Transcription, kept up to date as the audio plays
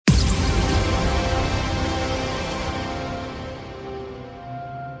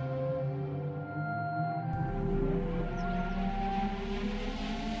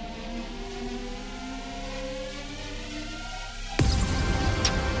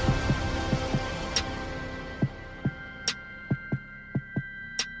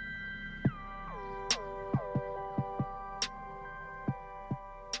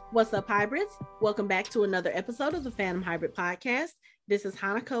What's up, hybrids? Welcome back to another episode of the Fandom Hybrid Podcast. This is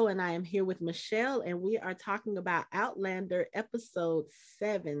Hanako, and I am here with Michelle, and we are talking about Outlander episode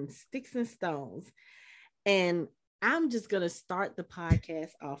 7, Sticks and Stones. And I'm just going to start the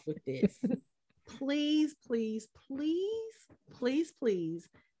podcast off with this. Please, please, please, please, please,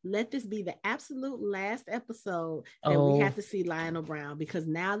 let this be the absolute last episode that we have to see Lionel Brown, because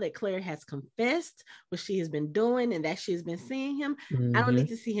now that Claire has confessed what she has been doing and that she has been seeing him, I don't need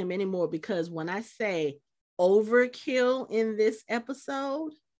to see him anymore, because when I say overkill in this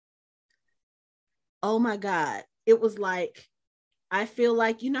episode, oh my God, it was like, I feel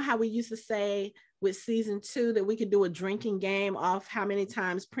like, you know how we used to say with season 2 that we could do a drinking game off how many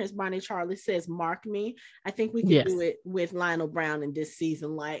times Prince Barney Charlie says, mark me. I think we could do it with Lionel Brown in this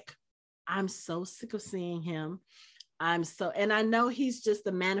season. Like, I'm so sick of seeing him. And I know he's just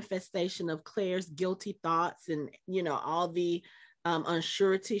the manifestation of Claire's guilty thoughts and, you know, all the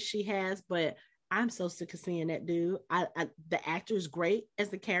unsurety she has, but I'm so sick of seeing that dude. The actor is great as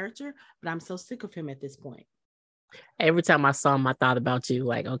the character, but I'm so sick of him at this point. Every time I saw him, I thought about you.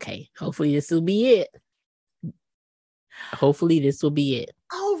 Like, okay, hopefully this will be it. Hopefully this will be it.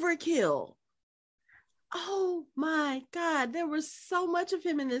 Overkill. Oh my God, there was so much of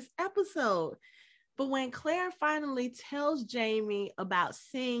him in this episode. But when Claire finally tells Jamie about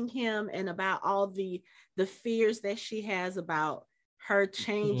seeing him and about all the fears that she has about her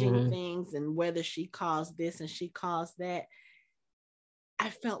changing things and whether she caused this and she caused that, I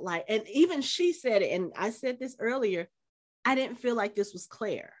felt like, and even she said it, and I said this earlier, I didn't feel like this was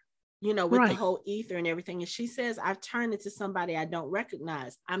Claire, you know, with the whole ether and everything. And she says, I've turned into somebody I don't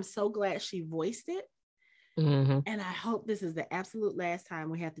recognize. I'm so glad she voiced it. And I hope this is the absolute last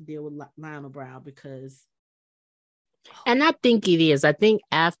time we have to deal with Lionel Brown, because. And I think it is. I think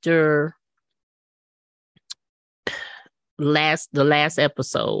after the last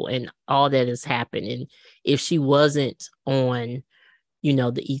episode and all that has happened, and if she wasn't on, you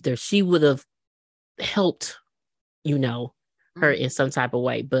know, the ether, she would have helped, you know, her in some type of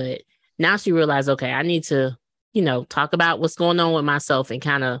way. But now she realized, okay, I need to, you know, talk about what's going on with myself and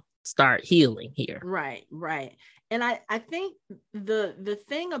kind of start healing here. Right. And I think the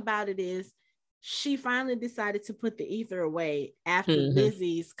thing about it is she finally decided to put the ether away after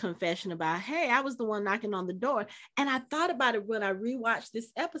Lizzie's confession about, hey, I was the one knocking on the door. And I thought about it when I rewatched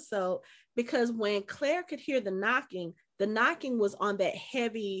this episode, because when Claire could hear the knocking was on that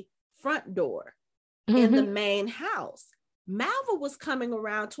heavy front door in the main house. Malva was coming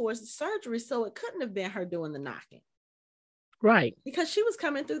around towards the surgery, so it couldn't have been her doing the knocking. Right. Because she was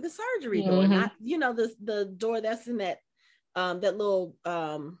coming through the surgery door, not, you know, the door that's in that little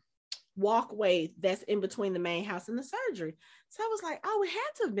walkway that's in between the main house and the surgery. So I was like, oh, it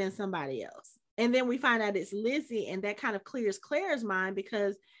had to have been somebody else. And then we find out it's Lizzie, and that kind of clears Claire's mind,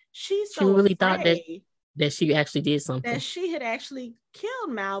 because she really thought that she actually did something. That she had actually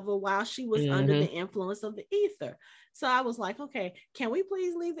killed Malva while she was under the influence of the ether. So I was like, okay, can we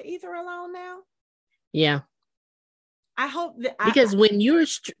please leave the ether alone now? Yeah. I hope that because when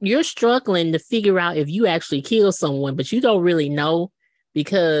you're struggling to figure out if you actually kill someone, but you don't really know,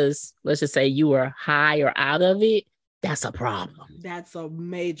 because let's just say you were high or out of it, that's a problem. That's a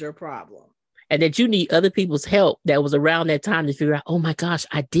major problem. And that you need other people's help that was around that time to figure out, oh my gosh,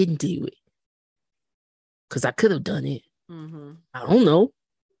 I didn't do it, because I could have done it. I don't know.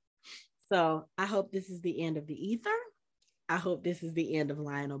 So I hope this is the end of the ether. I hope this is the end of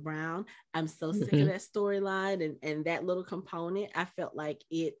Lionel Brown. I'm so sick of that storyline and that little component. I felt like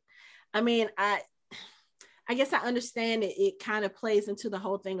it. I mean, I guess I understand it. It kind of plays into the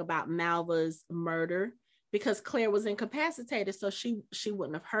whole thing about Malva's murder, because Claire was incapacitated, so she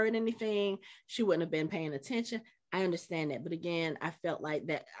wouldn't have heard anything. She wouldn't have been paying attention. I understand that, but again, I felt like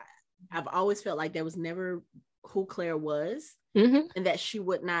that. I've always felt like that was never who Claire was, and that she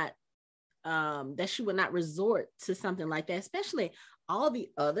would not resort to something like that, especially all the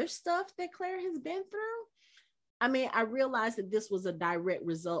other stuff that Claire has been through. I mean, I realized that this was a direct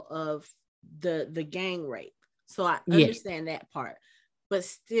result of the gang rape, so I understand that part, but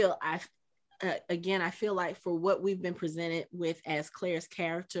still, I feel like for what we've been presented with as Claire's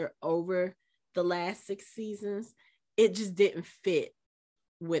character over the last 6 seasons, it just didn't fit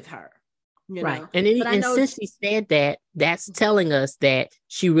with her. You know? And since she said that, that's telling us that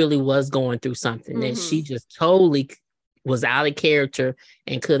she really was going through something, that she just totally was out of character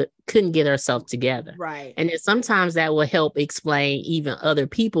and couldn't get herself together. Right. And then sometimes that will help explain even other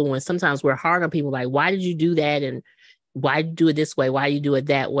people, when sometimes we're hard on people, like, why did you do that? And why you do it this way? Why you do it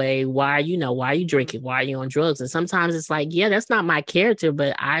that way? Why are you drinking? Why are you on drugs? And sometimes it's like, yeah, that's not my character,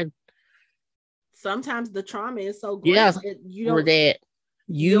 but sometimes the trauma is so great that you don't.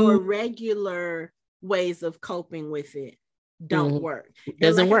 your You regular ways of coping with it don't mm, work. And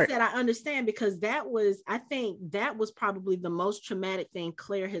doesn't like I work. said, I understand, because I think that was probably the most traumatic thing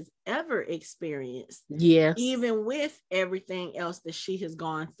Claire has ever experienced, Yes, even with everything else that she has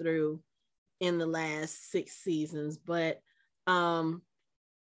gone through in the last 6 seasons. But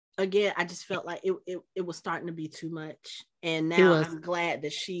again, I just felt like it was starting to be too much. And it now was. I'm glad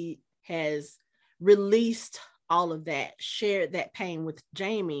that she has released all of that, shared that pain with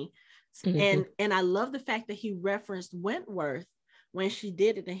Jamie. Mm-hmm. And I love the fact that he referenced Wentworth when she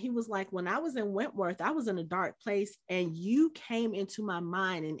did it. And he was like, when I was in Wentworth, I was in a dark place and you came into my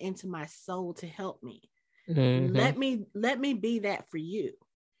mind and into my soul to help me. Mm-hmm. Let me be that for you.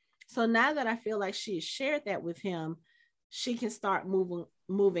 So now that I feel like she has shared that with him, she can start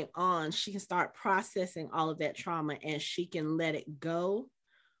moving on. She can start processing all of that trauma, and she can let it go,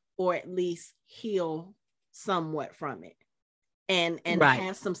 or at least heal somewhat from it, and Right.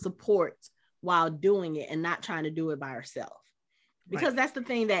 have some support while doing it, and not trying to do it by herself. Right. Because that's the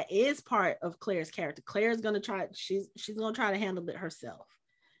thing that is part of Claire's character. Claire's going to try, she's going to try to handle it herself.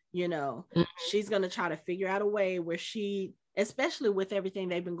 You know, she's going to try to figure out a way where she, especially with everything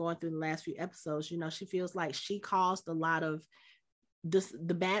they've been going through the last few episodes, you know, she feels like she caused a lot of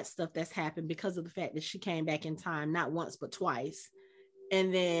the bad stuff that's happened because of the fact that she came back in time, not once, but twice.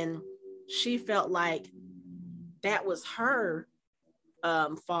 And then she felt like that was her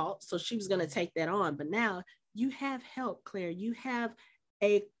fault. So she was going to take that on. But now you have help, Claire. You have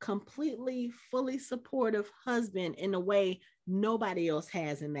a completely, fully supportive husband in a way nobody else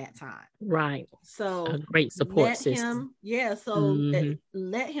has in that time. Right. A So great support let system. him, yeah. So Mm-hmm.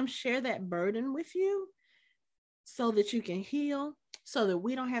 let him share that burden with you, so that you can heal, so that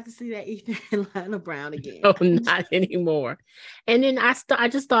we don't have to see that Ethan and Lana Brown again. Oh, not anymore. And then I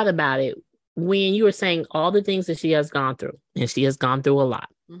just thought about it when you were saying all the things that she has gone through, and she has gone through a lot.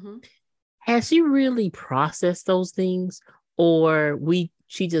 Mm-hmm. Has she really processed those things, or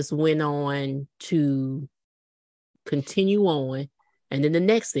she just went on to continue on, and then the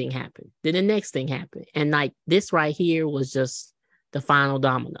next thing happened, then the next thing happened, and like this right here was just the final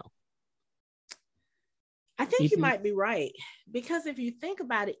domino. I You think you think? might be right, because if you think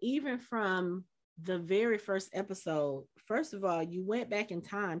about it, even from the very first episode, first of all, you went back in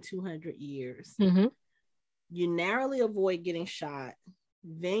time 200 years. Mm-hmm. You narrowly avoid getting shot.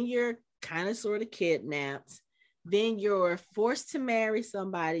 Then you're kind of sort of kidnapped. Then you're forced to marry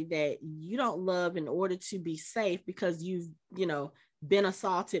somebody that you don't love in order to be safe, because you've, you know, been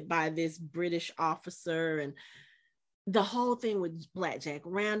assaulted by this British officer. And the whole thing with Black Jack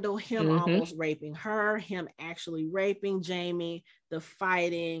Randall, him Mm-hmm. almost raping her, him actually raping Jamie, the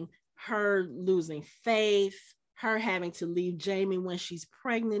fighting, her losing faith, her having to leave Jamie when she's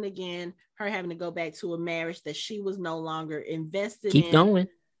pregnant again, her having to go back to a marriage that she was no longer invested Keep in. going.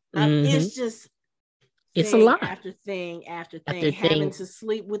 Mm-hmm. It's just It's a thing lot after thing after thing, after having thing. to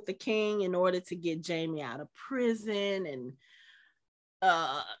sleep with the king in order to get Jamie out of prison. And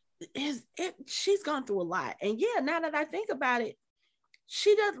uh she's gone through a lot. And yeah, now that I think about it,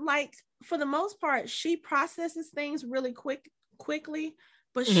 she does, like, for the most part, she processes things really quickly,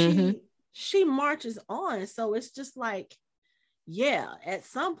 but Mm-hmm. she marches on. So it's just like, yeah, at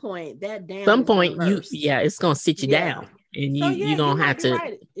some point that dam Some is going to point burst. it's gonna sit you Yeah. down, and So you're yeah, you gonna might have be to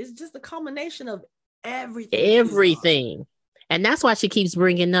right. It's just a culmination of everything she's gone through. everything. And that's why she keeps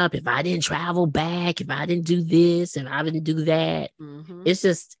bringing up, if I didn't travel back, if I didn't do this, if I didn't do that. Mm-hmm. It's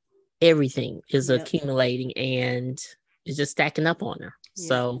just everything is Yep. accumulating, and it's just stacking up on her. Yep.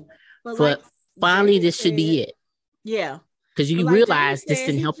 So But for like finally, Jamie this should said, be it. yeah. Because But you like Jamie realize this said,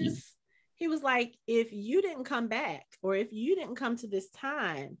 didn't help you. he was like, if you didn't come back, or if you didn't come to this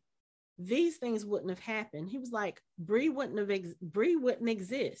time, these things wouldn't have happened. He was like, Bree wouldn't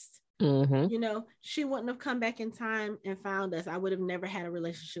exist. Mm-hmm. You know, she wouldn't have come back in time and found us. I would have never had a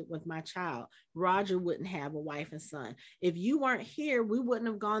relationship with my child. Roger wouldn't have a wife and son. If you weren't here, we wouldn't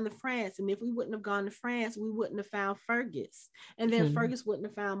have gone to France. And if we wouldn't have gone to France, we wouldn't have found Fergus. And then Mm-hmm. Fergus wouldn't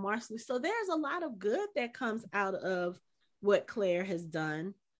have found Marcelly. So there's a lot of good that comes out of what Claire has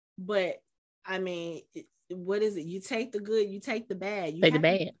done. But I mean, what is it? You take the good, you take the bad. You Take the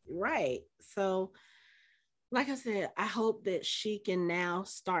have to, bad. right. So like I said, I hope that she can now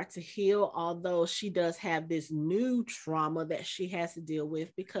start to heal, although she does have this new trauma that she has to deal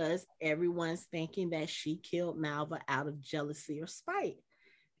with, because everyone's thinking that she killed Malva out of jealousy or spite.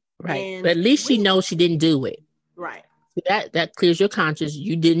 Right. But And at least she knows she didn't do it. right. That clears your conscience.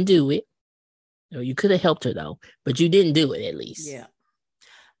 You didn't do it. Or you could have helped her though, but you didn't do it at least. Yeah.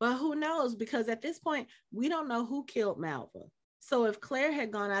 But who knows? Because at this point, we don't know who killed Malva. So if Claire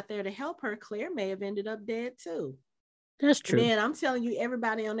had gone out there to help her, Claire may have ended up dead too. That's true. Then I'm telling you,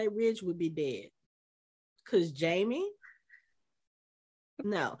 everybody on that ridge would be dead. Because Jamie,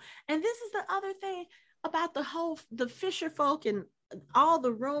 no. And this is the other thing about the Fisher folk and all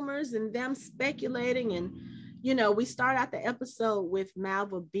the rumors and them speculating. And, we start out the episode with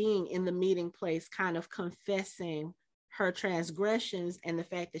Malva being in the meeting place, kind of confessing her transgressions and the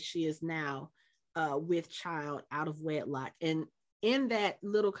fact that she is now with child out of wedlock. And in that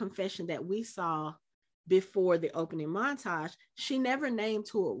little confession that we saw before the opening montage, she never named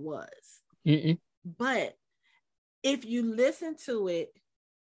who it was. Mm-mm. But if you listen to it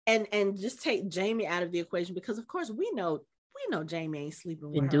and just take Jamie out of the equation, because of course we know Jamie ain't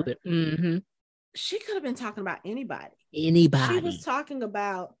sleeping with her. Mm-hmm. She could have been talking about anybody. Anybody. She was talking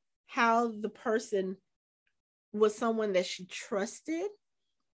about how the person was someone that she trusted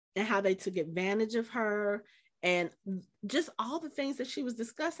and how they took advantage of her and just all the things that she was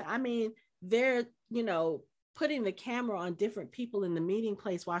discussing. I mean, they're, putting the camera on different people in the meeting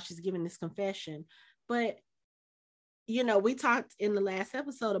place while she's giving this confession. But, we talked in the last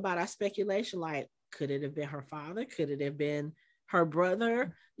episode about our speculation, like, could it have been her father? Could it have been her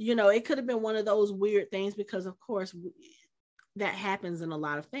brother? It could have been one of those weird things because, of course, that happens in a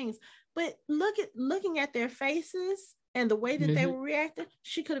lot of things. But looking at their faces and the way that they were reacting,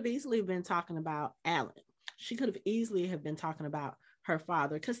 she could have easily been talking about Alan. She could have easily have been talking about her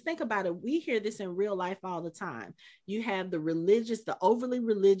father. Because think about it, we hear this in real life all the time. You have the overly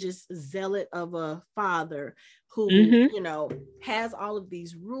religious zealot of a father who, has all of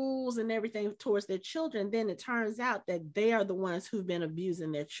these rules and everything towards their children. Then it turns out that they are the ones who've been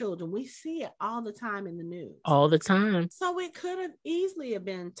abusing their children. We see it all the time in the news. All the time. So it could have easily have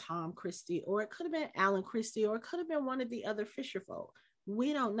been Tom Christie, or it could have been Alan Christie, or it could have been one of the other Fisher folk.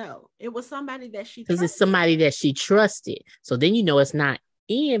 We don't know. It was somebody that she trusted. Because it's somebody that she trusted. So then it's not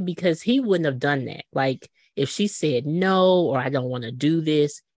Ian, because he wouldn't have done that. Like if she said no, or I don't want to do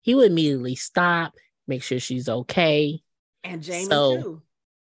this, he would immediately stop, make sure she's okay. And Jamie too.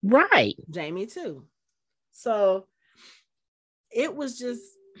 Right. Jamie too. So it was just,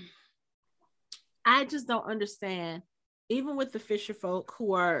 I just don't understand. Even with the Fisher folk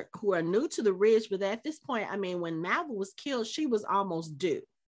who are new to the ridge, but at this point, I mean, when Malva was killed, she was almost due.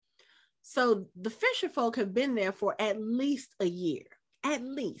 So the Fisher folk have been there for at least a year, at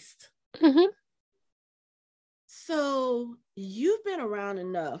least. Mm-hmm. So you've been around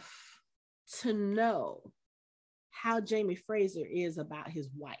enough to know how Jamie Fraser is about his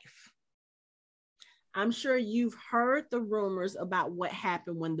wife. I'm sure you've heard the rumors about what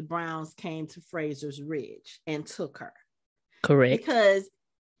happened when the Browns came to Fraser's Ridge and took her. Correct. Because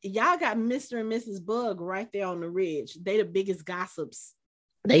y'all got Mr. and Mrs. Bug right there on the ridge. They the biggest gossips.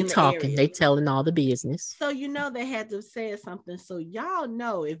 They talking. They telling all the business. So they had to say something. So y'all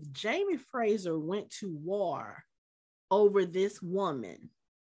know if Jamie Fraser went to war over this woman,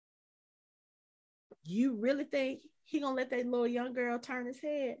 you really think he gonna let that little young girl turn his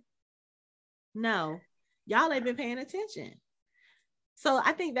head? No, y'all ain't been paying attention. So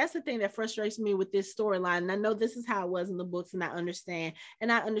I think that's the thing that frustrates me with this storyline. And I know this is how it was in the books, and I understand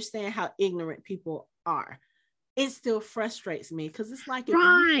how ignorant people are. It still frustrates me because it's like, if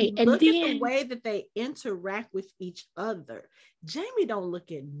you look at the way that they interact with each other, Jamie don't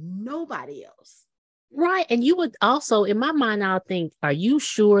look at nobody else. Right. And you would also, in my mind, I'll think, are you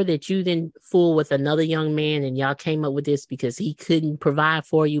sure that you didn't fool with another young man and y'all came up with this because he couldn't provide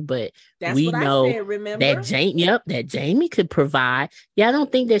for you? But that's what I said, remember? That Jamie could provide. Yeah, I don't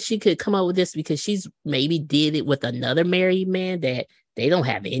think that she could come up with this because she's maybe did it with another married man that they don't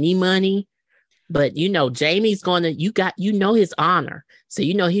have any money. But, Jamie's going to, his honor. So,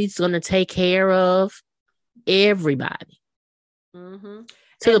 he's going to take care of everybody. Mm-hmm.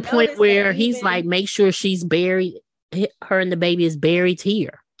 To the point where he's like, make sure she's buried. Her and the baby is buried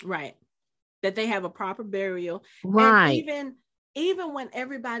here. Right. That they have a proper burial. Right. And even when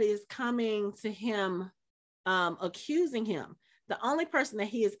everybody is coming to him, accusing him, the only person that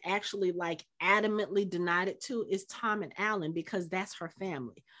he is actually like adamantly denied it to is Tom and Alan, because that's her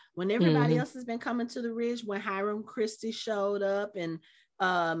family. When everybody else has been coming to the ridge, when Hiram Christie showed up and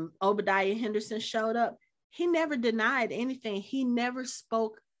Obadiah Henderson showed up, he never denied anything. He never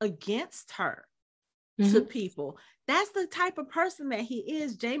spoke against her to people. That's the type of person that he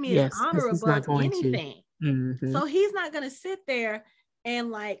is. Jamie is honor above anything. So he's not going to sit there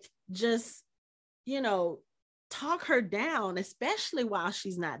and like just, talk her down, especially while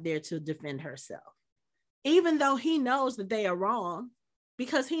she's not there to defend herself. Even though he knows that they are wrong,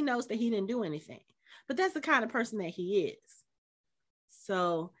 because he knows that he didn't do anything. But that's the kind of person that he is.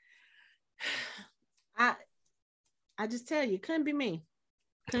 So I just tell you, couldn't be me.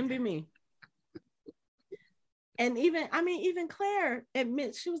 And even Claire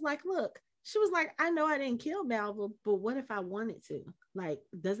admits, she was like, look, I know I didn't kill Malva, but what if I wanted to? Like,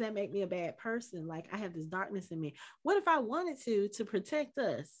 does that make me a bad person? Like, I have this darkness in me. What if I wanted to protect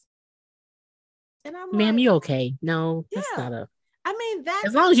us? And I'm Ma'am, like, you okay? No, that's yeah. not a. I mean, As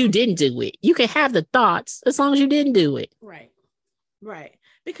that's long as you didn't do it, you can have the thoughts. As long as you didn't do it, right. Right.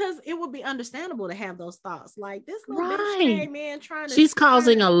 Because it would be understandable to have those thoughts. Like, this little bitch right? came in trying to She's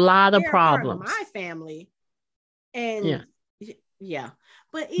causing a lot of tear apart my problems. family. Yeah, And yeah.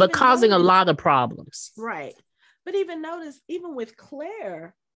 But but even causing a notice, lot of problems. right. But even notice, even with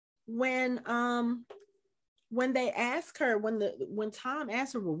Claire, when they ask her, when Tom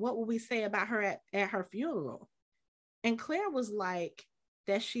asked her, well, what will we say about her at her funeral? And Claire was like,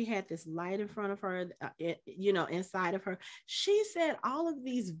 that she had this light in front of her, inside of her. She said all of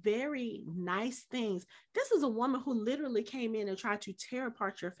these very nice things. This is a woman who literally came in and tried to tear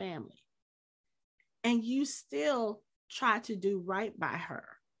apart your family. And you still try to do right by her,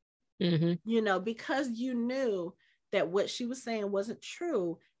 because you knew that what she was saying wasn't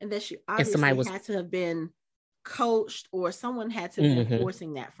true, and that she obviously had to have been coached, or someone had to have been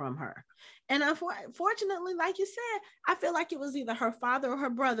forcing that from her. And unfortunately, like you said, I feel like it was either her father or her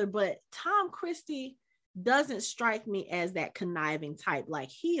brother, but Tom Christie doesn't strike me as that conniving type. Like,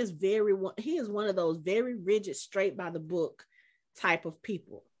 he is one of those very rigid, straight by the book type of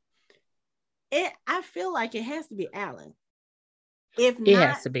people. I feel like it has to be Alan. It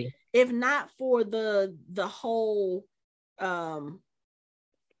has to be. If not for the whole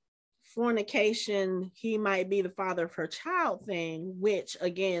fornication, he might be the father of her child thing, which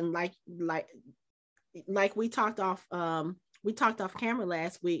again, like we talked off camera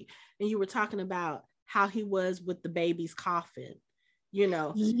last week, and you were talking about how he was with the baby's coffin.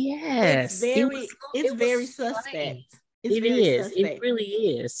 Yes, it's very suspect. It's very suspect. It really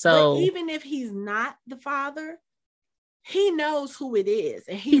is. So, but even if he's not the father, he knows who it is,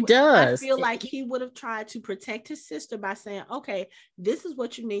 and he does. I feel like he would have tried to protect his sister by saying, okay, this is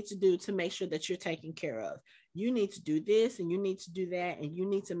what you need to do to make sure that you're taken care of. You need to do this, and you need to do that, and you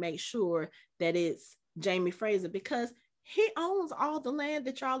need to make sure that it's Jamie Fraser, because he owns all the land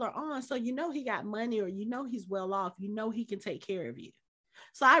that y'all are on. So he got money, or he's well off. He can take care of you.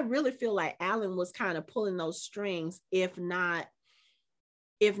 So I really feel like Alan was kind of pulling those strings, if not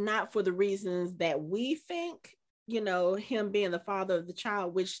for the reasons that we think, him being the father of the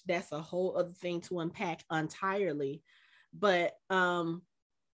child, which that's a whole other thing to unpack entirely. But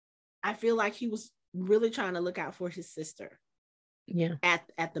I feel like he was really trying to look out for his sister. Yeah.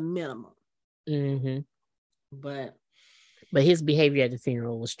 At the minimum. But his behavior at the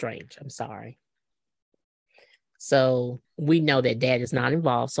funeral was strange. I'm sorry. So we know that Dad is not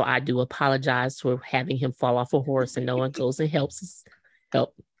involved. So I do apologize for having him fall off a horse and no one goes and help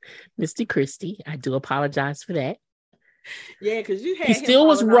Mr. Christie. I do apologize for that. Yeah, because you had he still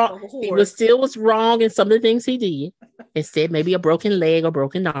was wrong. He was wrong in some of the things he did. Instead, maybe a broken leg or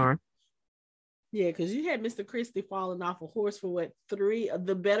broken arm. Yeah, because you had Mr. Christie falling off a horse for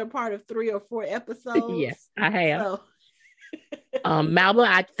the better part of 3 or 4 episodes. Yes, I have. So. Malva,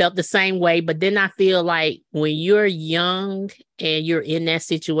 I felt the same way, but then I feel like when you're young and you're in that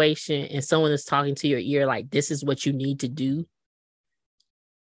situation and someone is talking to your ear like, this is what you need to do,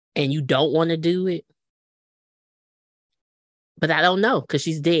 and you don't want to do it. But I don't know, because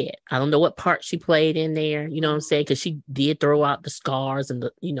she's dead. I don't know what part she played in there, you know what I'm saying? Because she did throw out the scars and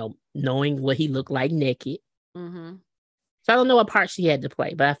knowing what he looked like naked. So I don't know what part she had to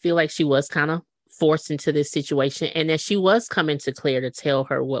play, but I feel like she was kind of forced into this situation, and that she was coming to Claire to tell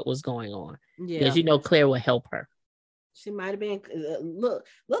her what was going on. Yeah, because Claire would help her. She might have been look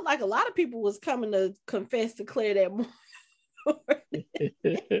like a lot of people was coming to confess to Claire that morning.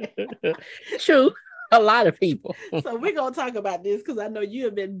 True, a lot of people. So we're gonna talk about this, because I know you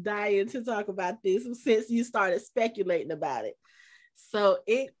have been dying to talk about this since you started speculating about it. So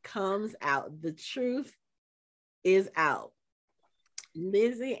it comes out. The truth is out.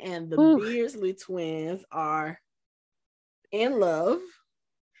 Lizzie and the Beardsley twins are in love.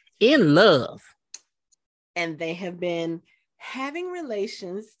 And they have been having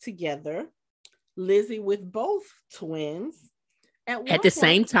relations together. Lizzie with both twins at the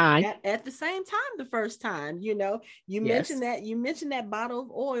same time. At the same time, the first time, you mentioned that bottle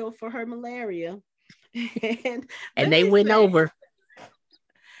of oil for her malaria. and they went over.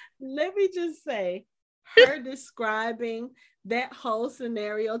 Let me just say, her describing that whole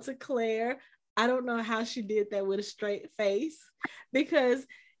scenario to Claire, I don't know how she did that with a straight face, because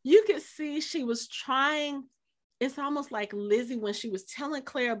you could see she was trying. It's almost like Lizzie, when she was telling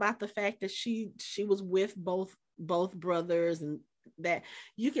Claire about the fact that she was with both brothers, and that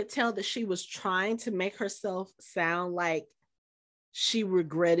you could tell that she was trying to make herself sound like she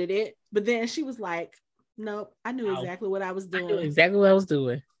regretted it, but then she was like, nope, I knew exactly what I was I knew doing. exactly what I was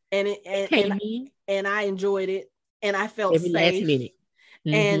doing. And and I enjoyed it, and I felt every safe. Last minute.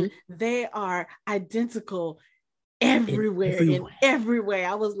 And they are identical everywhere, in every way.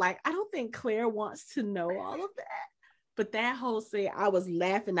 I was like, I don't think Claire wants to know all of that. But that whole scene, I was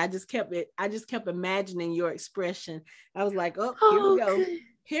laughing. I just kept imagining your expression. I was like, oh, here we go.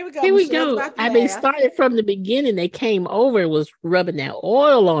 Here we go. Here we go. I mean, started from the beginning. They came over and was rubbing that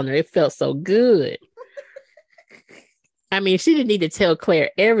oil on her. It felt so good. I mean, she didn't need to tell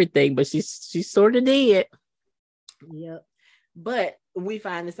Claire everything, but she sort of did. Yep. But we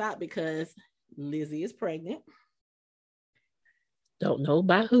find this out because Lizzie is pregnant. Don't know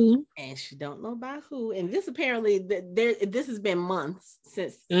by who. And she don't know by who. And this apparently, this has been months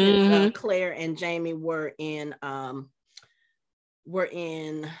since Claire and Jamie were in, where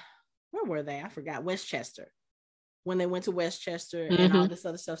were they? I forgot. Westchester. When they went to Westchester and all this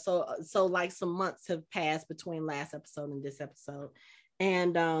other stuff. So like some months have passed between last episode and this episode.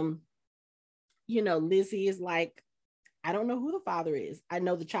 And, Lizzie is like, I don't know who the father is. I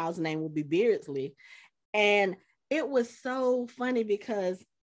know the child's name will be Beardsley. And it was so funny because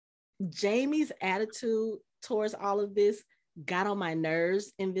Jamie's attitude towards all of this got on my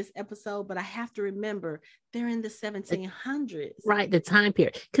nerves in this episode, but I have to remember they're in the 1700s. Right, the time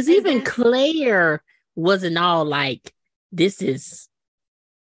period. Because even Claire wasn't all like, this is,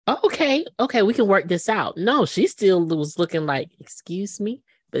 okay, we can work this out. No, she still was looking like, excuse me.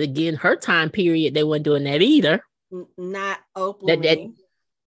 But again, her time period, they weren't doing that either. Not openly.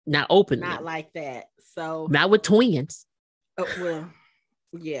 Not openly. Not like that. So not with twins. Well,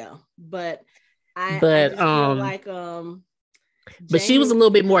 yeah, but I just feel like but she was a little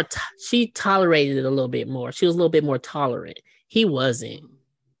bit more. She tolerated it a little bit more. She was a little bit more tolerant. He wasn't.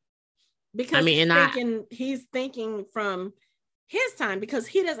 Because he's thinking from his time, because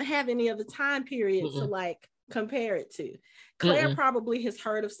he doesn't have any other time period to like compare it to. Claire probably has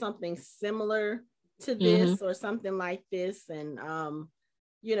heard of something similar to this or something like this, and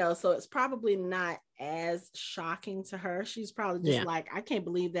so it's probably not as shocking to her. She's probably just like, I can't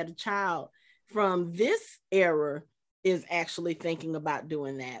believe that a child from this era is actually thinking about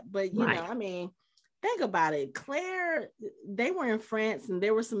doing that. But you know, I mean, think about it. Claire, they were in France, and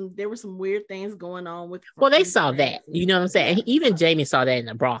there were some weird things going on with. Well, they saw that. You know what I'm saying? Yeah, even Jamie saw that in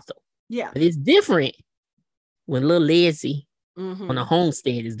the brothel. Yeah, but it's different when little Lizzie on a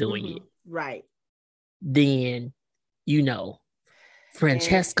homestead is doing it. Right. Then,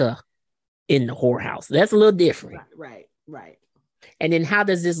 Francesca in the whorehouse. That's a little different. Right. And then how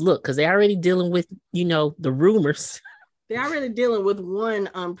does this look? Because they're already dealing with, the rumors. They're already dealing with one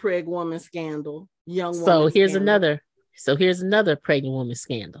preg woman scandal, So here's another pregnant woman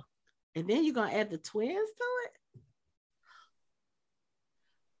scandal. And then you're going to add the twins to it?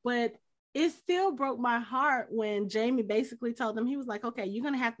 But it still broke my heart when Jamie basically told them, he was like, okay, you're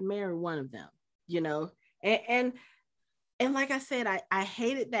going to have to marry one of them, And like I said, I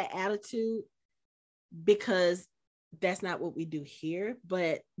hated that attitude because that's not what we do here.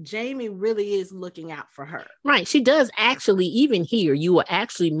 But Jamie really is looking out for her. Right. She does actually, even here, you will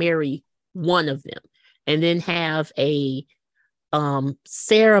actually marry one of them and then have a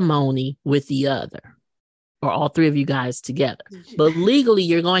ceremony with the other, or all three of you guys together. But legally,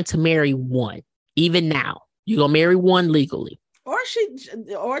 you're going to marry one. Even now, you're going to marry one legally.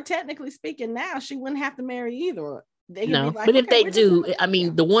 Or technically speaking, now she wouldn't have to marry either. No, like, but if they do, I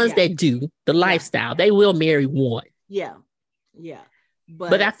mean, the ones that do the lifestyle, they will marry one. Yeah.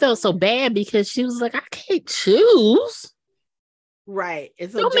 But I felt so bad because she was like, I can't choose. Right.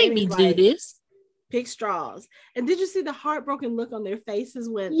 And so don't Jamie's make me do this. Pick straws. And did you see the heartbroken look on their faces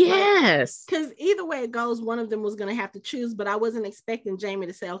when? Yes. Because either way it goes, one of them was going to have to choose. But I wasn't expecting Jamie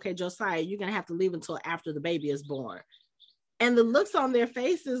to say, okay, Josiah, you're going to have to leave until after the baby is born. And the looks on their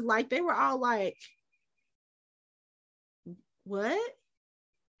faces, like they were all like, what?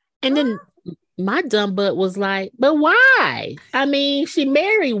 And then my dumb butt was like, but why? I mean, she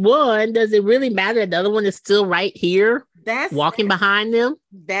married one. Does it really matter that the other one is still right here? That's walking behind them.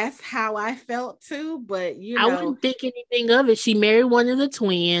 That's how I felt too. But I wouldn't think anything of it. She married one of the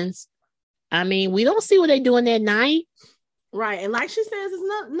twins. I mean, we don't see what they're doing that night. Right. And like she says,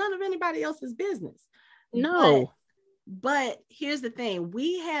 it's none of anybody else's business. No. But here's the thing.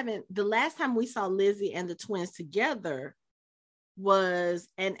 The last time we saw Lizzie and the twins together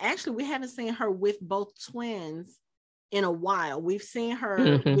and actually we haven't seen her with both twins in a while. We've seen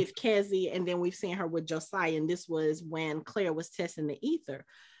her with Kezzy, and then we've seen her with Josiah, and this was when Claire was testing the ether.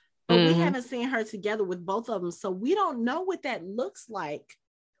 but we haven't seen her together with both of them. So we don't know what that looks like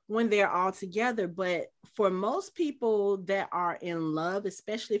when they're all together. But for most people that are in love,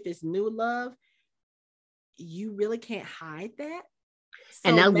 especially if it's new love, you really can't hide that.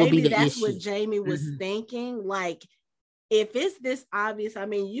 And So that will be maybe the that's issue. what Jamie was thinking. Like, if it's this obvious, I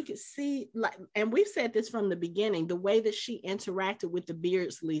mean, you could see, like, and we've said this from the beginning, the way that she interacted with the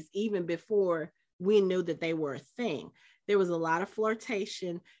Beardsleys, even before we knew that they were a thing. There was a lot of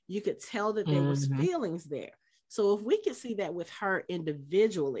flirtation. You could tell that there was feelings there. So if we could see that with her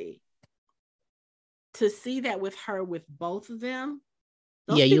individually, to see that with her with both of them,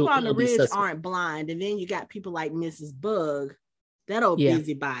 those people on the ridge aren't blind. And then you got people like Mrs. Bug, that old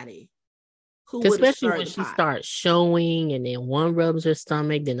busybody. Especially when she starts showing, and then one rubs her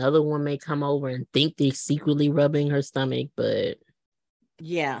stomach, then the other one may come over and think they're secretly rubbing her stomach, but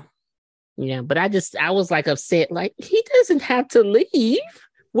yeah. But I was like upset, like, he doesn't have to leave.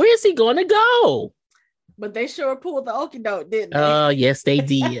 Where is he gonna go? But they sure pulled the okie doke, didn't they? Yes, they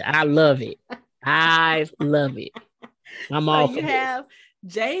did. I love it. I love it. I'm all for you have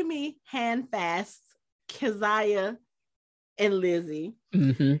Jamie handfasts Keziah and Lizzie.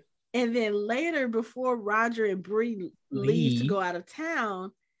 And then later, before Roger and Bree leave to go out of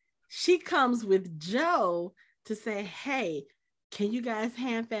town, she comes with Joe to say, hey, can you guys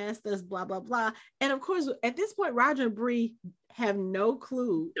handfast us, blah, blah, blah. And of course, at this point, Roger and Bree have no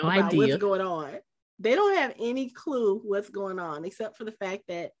clue about what's going on. They don't have any clue what's going on, except for the fact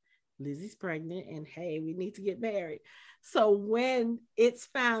that Lizzie's pregnant and, hey, we need to get married. So when it's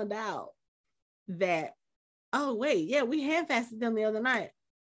found out that, oh, wait, yeah, we handfasted them the other night.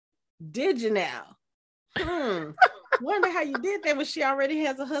 Did you now? Wonder how you did that when she already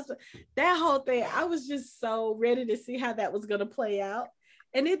has a husband. That whole thing, I was just so ready to see how that was going to play out.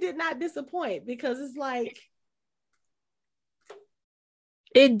 And it did not disappoint, because it's like,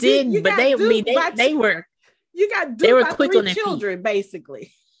 it did, but they were quick on their children, feet.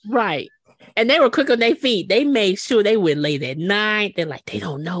 Basically. Right. And they were quick on their feet. They made sure they wouldn't lay that night. They're like, they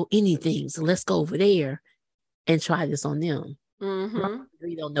don't know anything, so let's go over there and try this on them.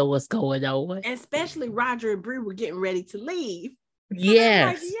 We don't know what's going on. And especially Roger and Bree were getting ready to leave. So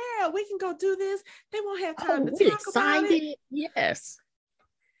yes. Like, yeah, we can go do this. They won't have time to talk about it. Yes.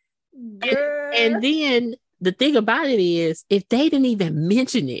 And then the thing about it is, if they didn't even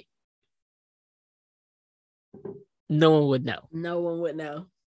mention it, no one would know. No one would know.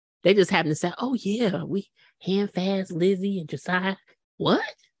 They just happen to say, oh, yeah, we handfast Lizzie and Josiah. What?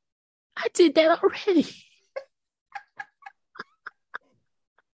 I did that already.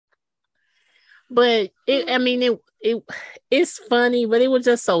 But it's funny, but it was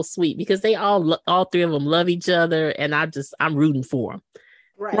just so sweet, because they all three of them love each other, and I'm rooting for them.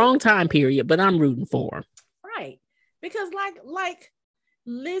 Right. Wrong time period, but I'm rooting for them. Right. Because like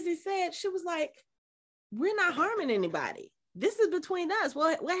Lizzie said, she was like, we're not harming anybody. This is between us.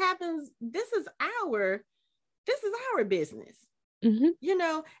 What happens? This is our business. And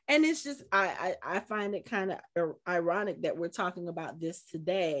it's just, I find it kind of ironic that we're talking about this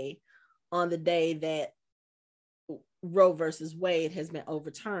today, on the day that Roe versus Wade has been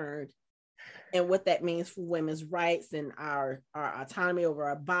overturned, and what that means for women's rights and our autonomy over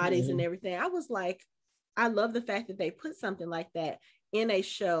our bodies and everything. I was like, I love the fact that they put something like that in a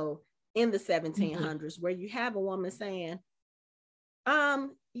show in the 1700s, where you have a woman saying, yeah,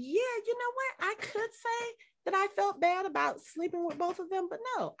 you know what? I could say that I felt bad about sleeping with both of them, but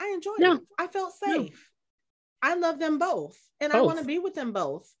no, I enjoyed it. I felt safe. I love them both, and I want to be with them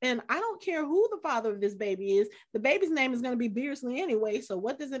both. And I don't care who the father of this baby is. The baby's name is going to be Beardsley anyway. So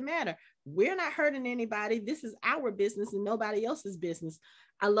what does it matter? We're not hurting anybody. This is our business and nobody else's business.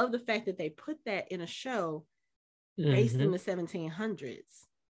 I love the fact that they put that in a show based in the 1700s.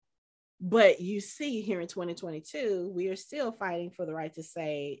 But you see, here in 2022, we are still fighting for the right to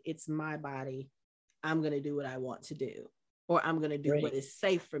say, it's my body. I'm going to do what I want to do. Or I'm going to do what is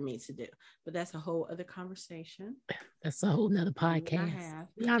safe for me to do. But that's a whole other conversation. That's a whole nother podcast.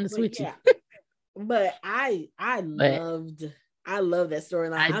 Be honest with you. But I love that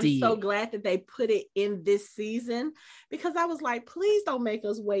storyline. I'm so glad that they put it in this season, because I was like, please don't make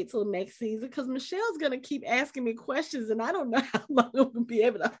us wait till next season, because Michelle's going to keep asking me questions and I don't know how long we'll be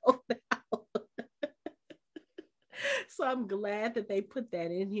able to hold out. So I'm glad that they put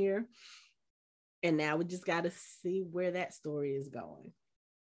that in here. And now we just got to see where that story is going.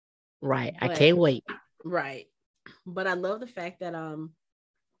 Right. I can't wait. Right. But I love the fact that,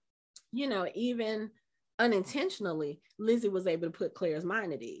 even unintentionally, Lizzie was able to put Claire's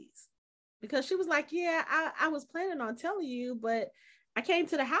mind at ease, because she was like, yeah, I was planning on telling you, but I came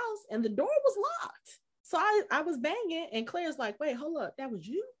to the house and the door was locked. So I was banging, and Claire's like, wait, hold up. That was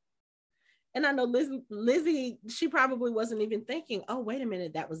you? And I know Lizzie, she probably wasn't even thinking, oh, wait a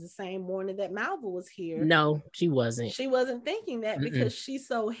minute, that was the same morning that Malva was here. No, she wasn't. She wasn't thinking that because she's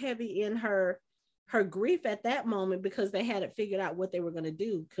so heavy in her grief at that moment because they hadn't figured out what they were going to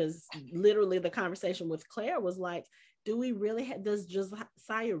do. Because literally the conversation with Claire was like, do we really does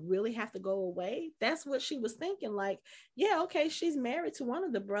Josiah really have to go away? That's what she was thinking. Like, yeah, okay, she's married to one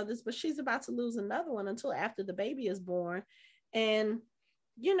of the brothers, but she's about to lose another one until after the baby is born. And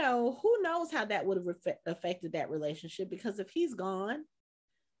you know, who knows how that would have affected that relationship, because if he's gone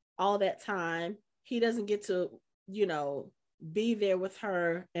all that time, he doesn't get to, you know, be there with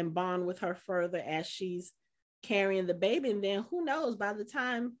her and bond with her further as she's carrying the baby. And then who knows, by the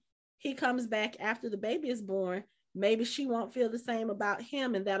time he comes back after the baby is born, maybe she won't feel the same about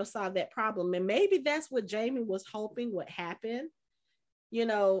him, and that'll solve that problem. And maybe that's what Jamie was hoping would happen, you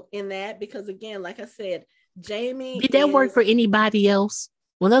know, in that, because again, like I said, Jamie did that work for anybody else?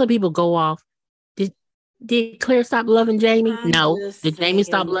 When other people go off, did Claire stop loving Jamie? No. Did Jamie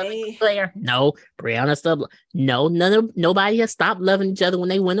stop loving Claire? No. Brianna stopped. No, nobody has stopped loving each other when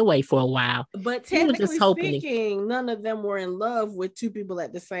they went away for a while. But technically speaking, none of them were in love with two people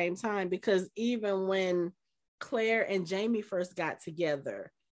at the same time, because even when Claire and Jamie first got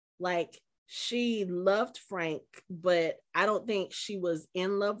together, like, she loved Frank, but I don't think she was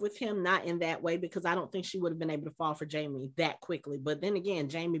in love with him, not in that way, because I don't think she would have been able to fall for Jamie that quickly. But then again,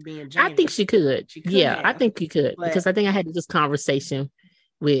 Jamie being Jamie, I think she could. Yeah, I think you could, because I think I had this conversation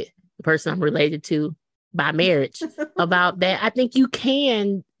with the person I'm related to by marriage about that. I think you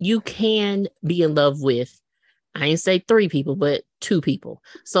can be in love with, I ain't say 3 people, but 2 people.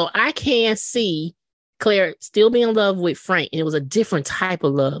 So I can see Claire still be in love with Frank, and it was a different type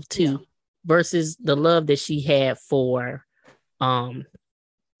of love too. Yeah. Versus the love that she had for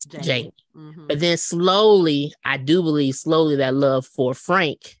Jamie. Mm-hmm. But then slowly, I do believe that love for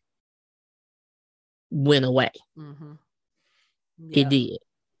Frank went away. Mm-hmm. Yeah. It did.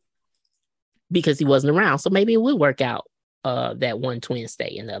 Because he wasn't around. So maybe it would work out that one twin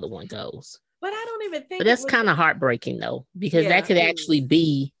stay and the other one goes. But I don't even think. But that's kind of heartbreaking though, because that could actually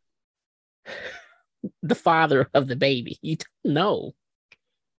be the father of the baby. You don't know.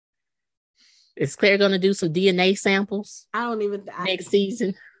 Is Claire going to do some DNA samples? I don't even next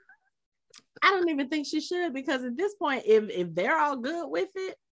season. I don't even think she should, because at this point, if they're all good with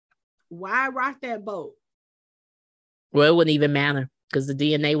it, why rock that boat? Well, it wouldn't even matter, because the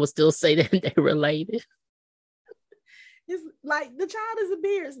DNA will still say that they're related. It's like the child is a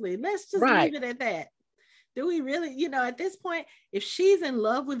Beardsley. Let's just leave it at that. Do we really, you know, at this point, if she's in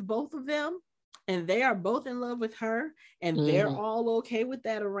love with both of them and they are both in love with her and they're all okay with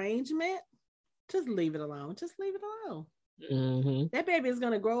that arrangement, just leave it alone. Just leave it alone. Mm-hmm. That baby is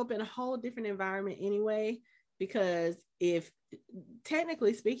going to grow up in a whole different environment anyway, because if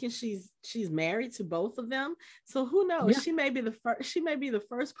technically speaking, she's married to both of them. So who knows? Yeah. She may be the first. She may be the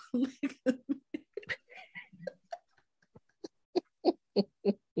first polygamy.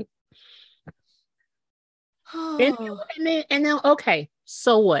 and then okay.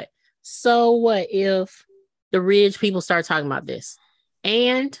 So what? So what if the Ridge people start talking about this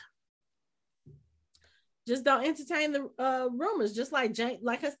and just don't entertain the rumors? Just like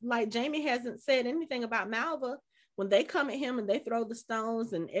Jamie hasn't said anything about Malva when they come at him and they throw the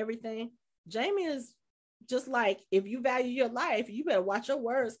stones and everything. Jamie is just like, if you value your life, you better watch your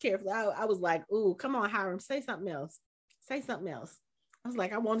words carefully. I was like, ooh, come on, Hiram, say something else. Say something else. I was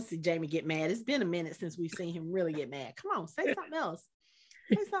like, I want to see Jamie get mad. It's been a minute since we've seen him really get mad. Come on, say something else.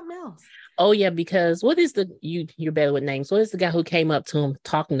 Say something else. Oh yeah, because what is you're better with names. What is the guy who came up to him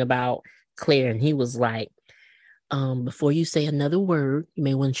talking about Claire, and he was like, before you say another word, you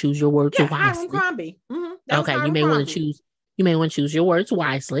may want to choose your words wisely. Hiram Crombie. Mm-hmm. Okay, you may want to choose your words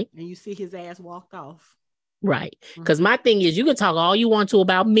wisely. And you see his ass walked off. Right. Because my thing is, you can talk all you want to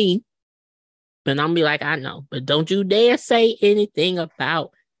about me, and I'm be like, I know, but don't you dare say anything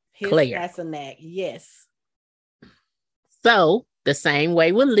about Claire. That's a nag. Yes. So the same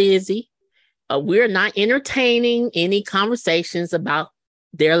way with Lizzie, we're not entertaining any conversations about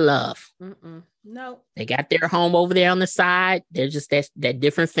their love. No, they got their home over there on the side. They're just that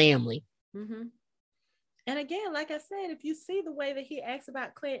different family. Mm-hmm. And again, like I said, if you see the way that he acts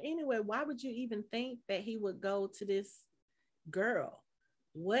about Claire anyway, why would you even think that he would go to this girl?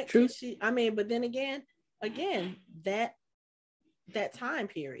 What True. Can she? I mean, but then again, that time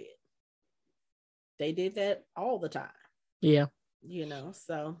period, they did that all the time. Yeah, you know.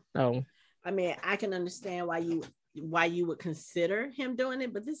 So, I mean, I can understand why you would consider him doing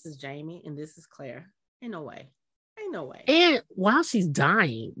it, but this is Jamie and this is Claire. Ain't no way. And while she's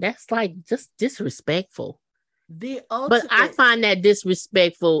dying, that's like just disrespectful. The But I ultimate. find that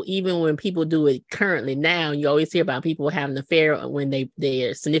disrespectful even when people do it currently now. You always hear about people having an affair when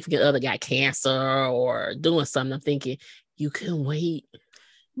their significant other got cancer or doing something. I'm thinking, you can wait.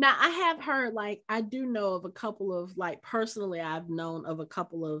 Now I have heard, like, I do know of a couple of, like, personally I've known of a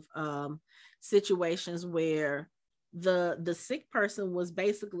couple of situations where the sick person was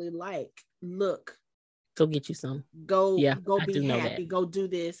basically like, look, Go get you some. go Yeah, I be do know that. happy, go do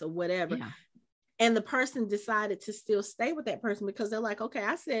this or whatever. Yeah. And the person decided to still stay with that person because they're like, okay,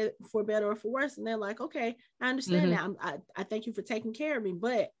 I said for better or for worse. And they're like, okay, I understand Mm-hmm. that. I thank you for taking care of me,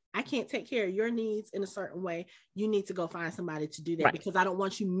 but I can't take care of your needs in a certain way. You need to go find somebody to do that, Right. because I don't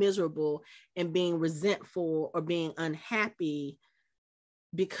want you miserable and being resentful or being unhappy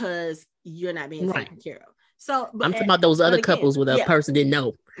because you're not being Right. taken care of. So, I'm talking about those other again, couples where the yeah, person didn't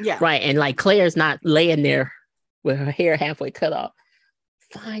know. yeah. Right. And like Claire's not laying there with her hair halfway cut off.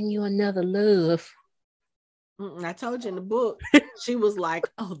 Find you another love. I told you in the book, she was like,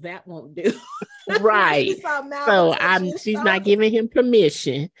 "Oh, that won't do." Right. So she's not giving him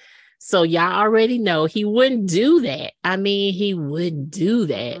permission. So y'all already know he wouldn't do that. I mean, he wouldn't do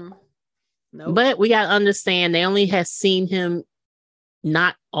that. Mm-hmm. Nope. But we gotta understand they only have seen him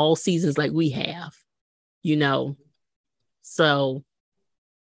not all seasons like we have, you know. So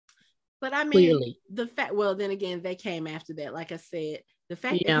but I mean, clearly, the fact, well, then again, they came after that. Like I said, the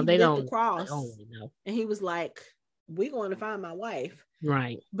fact that yeah, he they lit the don't cross really know. and he was like, "We're going to find my wife."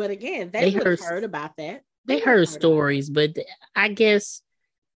 Right. But again, they would have heard about that. They heard stories, but I guess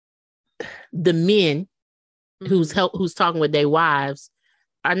the men who's talking with their wives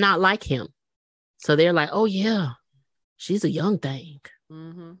are not like him. So they're like, oh yeah, she's a young thing.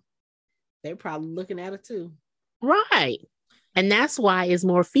 Mm-hmm. They're probably looking at her too. Right. And that's why it's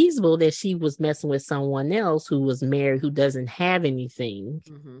more feasible that she was messing with someone else who was married, who doesn't have anything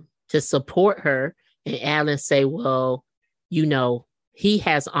to support her. And Alan say, well, you know, he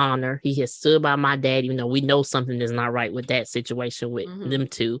has honor. He has stood by my dad. You know, we know something is not right with that situation with them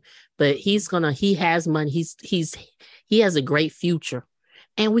two. But he has money. He has a great future.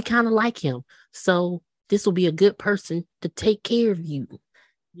 And we kind of like him. So this will be a good person to take care of you.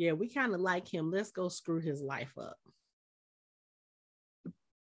 Yeah, we kind of like him. Let's go screw his life up.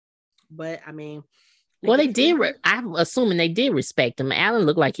 But I mean, well, they did. I'm assuming they did respect him. Alan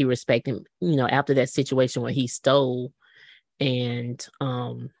looked like he respected him, you know, after that situation where he stole and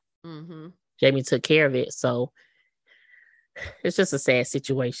Jamie took care of it. So it's just a sad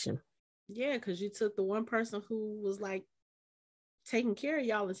situation. Yeah, because you took the one person who was like taking care of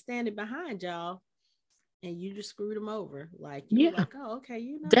y'all and standing behind y'all, and you just screwed him over. Like, you were like, oh, okay,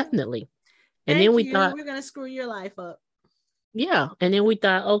 you know, definitely. And then we thought we're gonna screw your life up. Yeah, and then we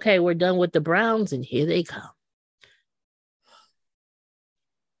thought, okay, we're done with the Browns, and here they come.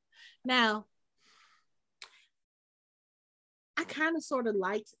 Now, I kind of sort of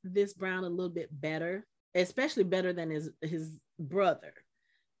liked this Brown a little bit better, especially better than his brother,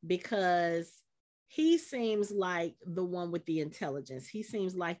 because he seems like the one with the intelligence. He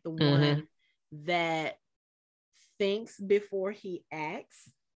seems like the one that thinks before he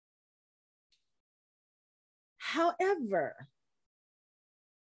acts. However,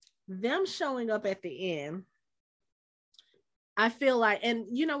 them showing up at the end, I feel like, and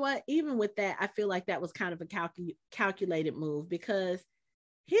you know what, even with that, I feel like that was kind of a calculated move, because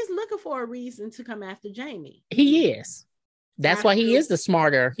he's looking for a reason to come after Jamie. He is. That's why he is the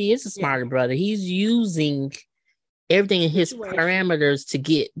smarter. He is the smarter brother. He's using everything in his parameters to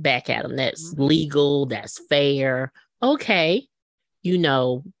get back at him. That's legal. That's fair. Okay. You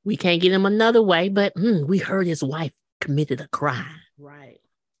know, we can't get him another way, but we heard his wife committed a crime. Right.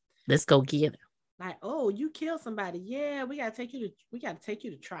 Let's go get her. Like, oh, you killed somebody. Yeah, we gotta take you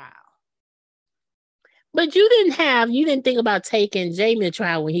to trial. But you didn't think about taking Jamie to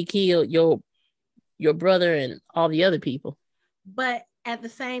trial when he killed your brother and all the other people. But at the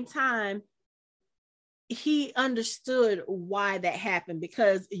same time, he understood why that happened,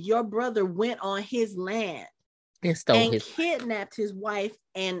 because your brother went on his land and kidnapped his wife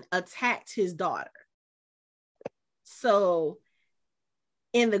and attacked his daughter. So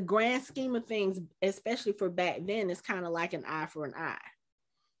in the grand scheme of things, especially for back then, it's kind of like an eye for an eye.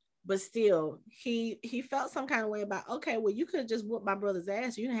 But still, he felt some kind of way about, okay, well, you could just whoop my brother's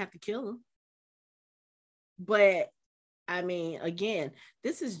ass. You didn't have to kill him. But I mean, again,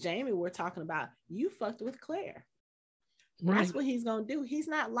 this is Jamie we're talking about. You fucked with Claire. Right. That's what he's going to do. He's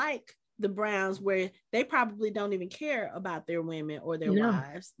not like the Browns, where they probably don't even care about their women or their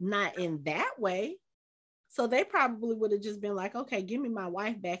wives. Not in that way. So they probably would have just been like, okay, give me my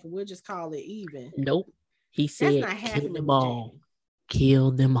wife back and we'll just call it even. Nope. He said, kill them all.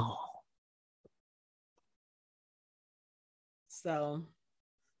 Kill them all. So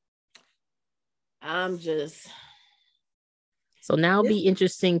I'm just. So now it'll be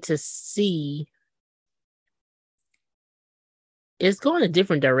interesting to see. It's going a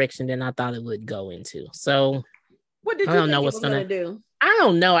different direction than I thought it would go into. So what did I you don't think know it what's was gonna do? I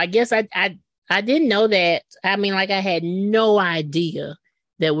don't know. I guess I didn't know that. I mean, like I had no idea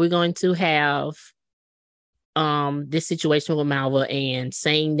that we're going to have this situation with Malva and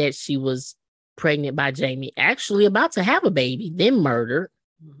saying that she was pregnant by Jamie, actually about to have a baby, then murdered.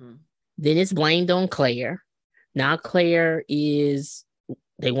 Mm-hmm. Then it's blamed on Claire. Now Claire is,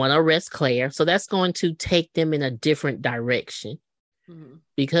 they want to arrest Claire. So that's going to take them in a different direction. Mm-hmm.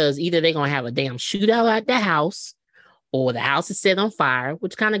 Because either they're going to have a damn shootout at the house, or the house is set on fire,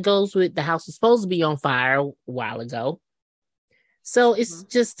 which kind of goes with the house was supposed to be on fire a while ago. So it's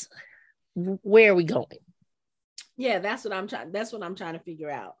just, where are we going? Yeah, that's what I'm trying to figure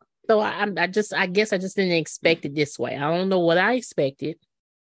out. So I guess I just didn't expect it this way. I don't know what I expected.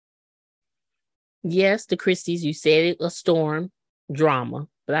 Yes, the Christies, you said it, a storm drama,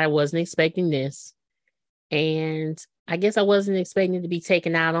 but I wasn't expecting this. And I guess I wasn't expecting to be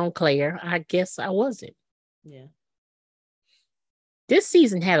taken out on Claire. I guess I wasn't. Yeah. This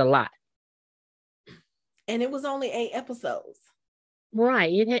season had a lot. And it was only 8 episodes.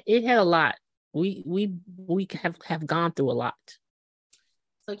 Right. It had a lot. We have gone through a lot.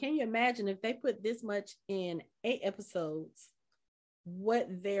 So can you imagine if they put this much in 8 episodes, what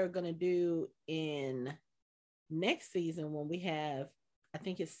they're going to do in next season when we have, I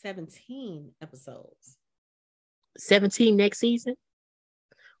think it's 17 episodes. 17 next season?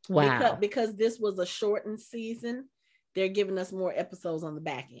 Wow. Because this was a shortened season, they're giving us more episodes on the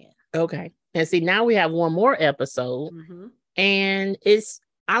back end. Okay. And see, now we have one more episode. Mm-hmm. And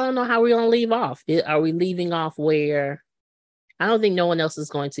I don't know how we're going to leave off. Are we leaving off where I don't think no one else is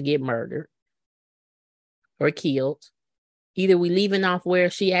going to get murdered or killed? Either we leaving off where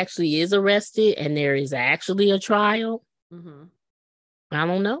she actually is arrested and there is actually a trial. Mm-hmm. I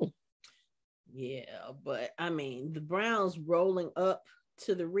don't know. Yeah, but I mean, the Browns rolling up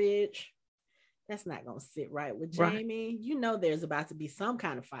to the ridge, that's not going to sit right with Jamie. Right. You know there's about to be some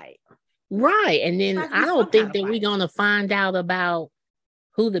kind of fight. Right. And then I don't think that we're going to find out about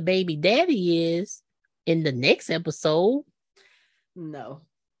who the baby daddy is in the next episode. No.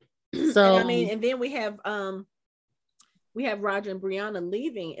 So, and I mean, and then we have Roger and Brianna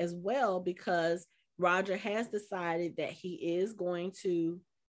leaving as well, because Roger has decided that he is going to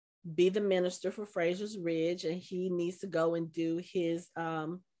be the minister for Fraser's Ridge, and he needs to go and do his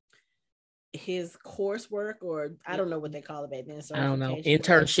coursework, or I don't know what they call it back then. I don't know.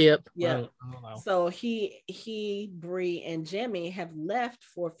 Internship. Yeah. I don't know. So he, Bree, and Jimmy have left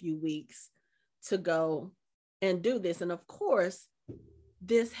for a few weeks to go and do this. And of course,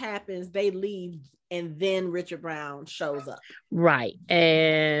 this happens, they leave, and then Richard Brown shows up. Right.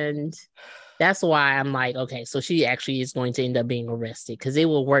 And that's why I'm like, okay, so she actually is going to end up being arrested, because it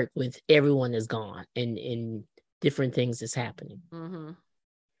will work with everyone is gone and different things is happening. Mm-hmm.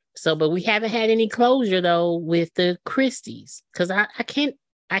 So, but we haven't had any closure though with the Christies, because I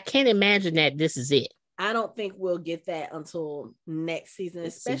can't imagine that this is it. I don't think we'll get that until next season,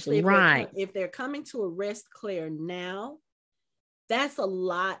 especially if they're coming to arrest Claire now. That's a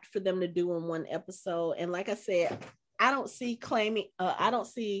lot for them to do in one episode. And like I said, I don't see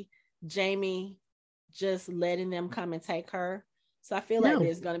Jamie just letting them come and take her. So I feel like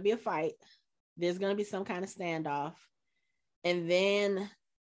there's going to be a fight. There's going to be some kind of standoff. And then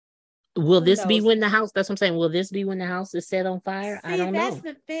will this be when the house, that's what I'm saying, will this be when the house is set on fire? I don't know. That's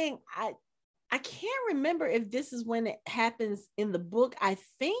the thing. I can't remember if this is when it happens in the book. I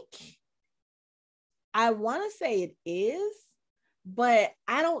want to say it is, but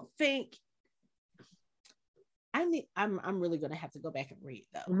I don't think I'm really gonna have to go back and read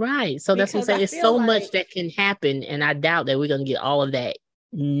though. Right. So that's what I'm saying. It's so much that can happen, and I doubt that we're gonna get all of that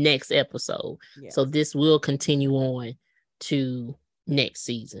next episode. Yes. So this will continue on to next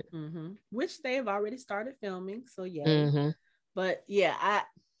season. Mm-hmm. Which they have already started filming. So yeah. Mm-hmm. But yeah,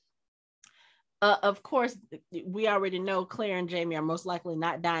 of course, we already know Claire and Jamie are most likely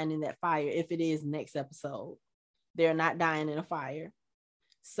not dying in that fire. If it is next episode, they're not dying in a fire.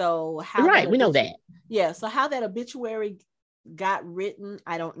 So how? Right, we know that. Yeah. So how that obituary got written,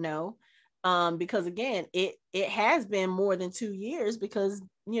 I don't know. Because again, it has been more than 2 years, because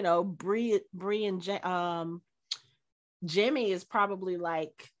you know Bree and Jimmy is probably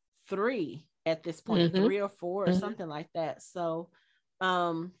like 3 at this point, mm-hmm. 3 or 4 or mm-hmm. something like that. So,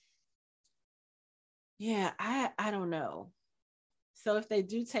 yeah, I don't know. So if they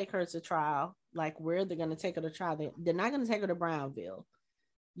do take her to trial, like where they're going to take her to trial, they're not going to take her to Brownville.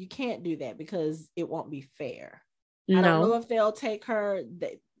 You can't do that because it won't be fair. I don't No. know if they'll take her.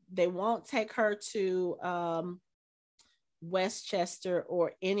 They won't take her to Westchester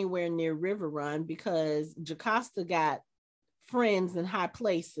or anywhere near River Run because Jocasta got friends in high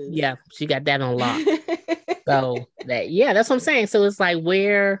places. Yeah, she got that on lock. So that's what I'm saying. So it's like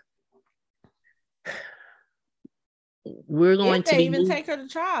where we're going If to they be even moved. take her to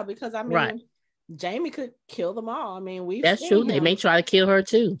trial, because I Right. mean, Jamie could kill them all. I mean, we've That's seen true. They may him. try to kill her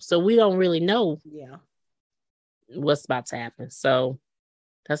too. So we don't really know Yeah. what's about to happen. So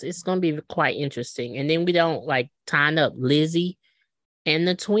it's going to be quite interesting. And then we don't like tying up Lizzie and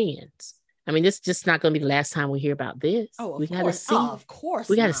the twins. I mean, this is just not going to be the last time we hear about this. Oh, We of got to course. Oh, see. of course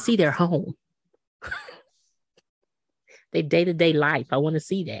We got to not. see their home. Their day-to-day life. I want to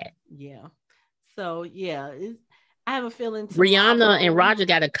see that. Yeah. So yeah, I have a feeling Brianna and tomorrow. Roger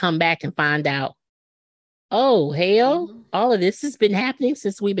got to come back and find out. Oh, hell, all of this has been happening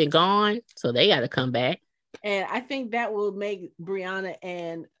since we've been gone. So they got to come back. And I think that will make Brianna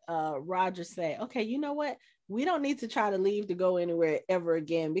and Roger say, okay, you know what? We don't need to try to leave to go anywhere ever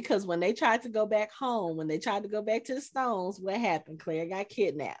again, because when they tried to go back home, when they tried to go back to the Stones, what happened? Claire got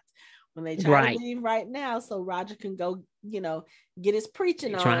kidnapped. When they try to leave right now, so Roger can go, get his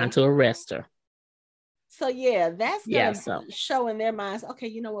preaching on. Trying to arrest her. So yeah, that's gonna show in their minds, okay,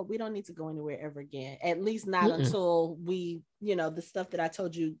 you know what? We don't need to go anywhere ever again. At least not until we, the stuff that I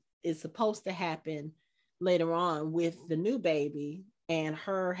told you is supposed to happen later on with the new baby and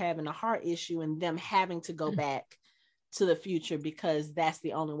her having a heart issue and them having to go back to the future, because that's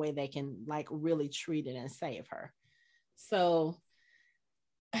the only way they can like really treat it and save her. So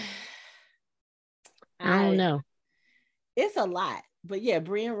I don't know. It's a lot. But yeah,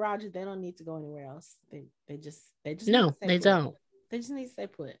 Brie and Roger, they don't need to go anywhere else. They just no, they don't. They just need to stay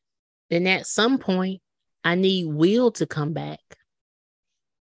put. Then at some point, I need Will to come back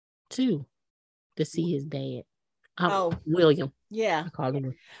too to see his dad. William. Yeah. I call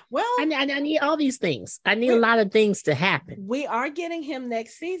him. Well, I need all these things. I need a lot of things to happen. We are getting him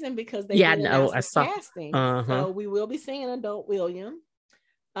next season because they did announce the casting. So we will be seeing an adult William.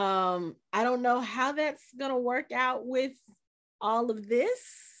 I don't know how that's gonna work out with all of this,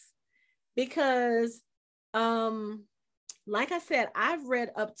 because like I said, I've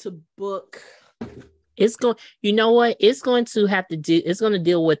read up to book. It's going, you know what? It's going to have to do, it's going to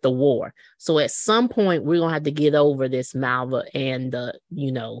deal with the war. So at some point, we're going to have to get over this Malva and the,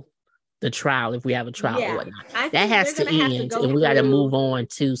 the trial, if we have a trial or whatnot. That has to end, and we got to move on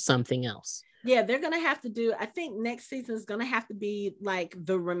to something else. Yeah, they're going to have to do, I think next season is going to have to be like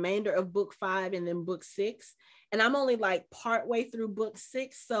the remainder of book 5 and then book 6. And I'm only like partway through book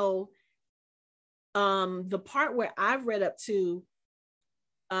 6. So the part where I've read up to,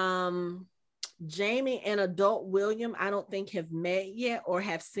 Jamie and adult William, I don't think have met yet or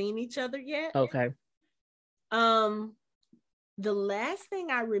have seen each other yet. Okay. The last thing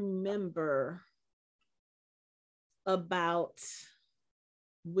I remember about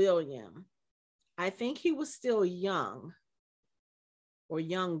William, I think he was still young or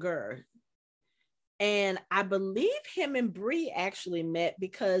younger. And I believe him and Bree actually met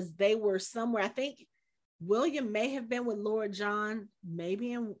because they were somewhere. I think William may have been with Lord John,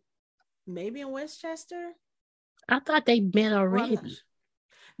 maybe in Westchester. I thought they met already. Well,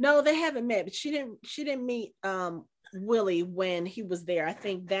 no, they haven't met, but she didn't meet Willie when he was there. I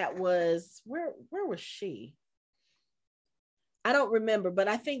think that was where was she? I don't remember, but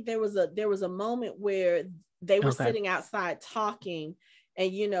I think there was a moment where they were sitting outside talking,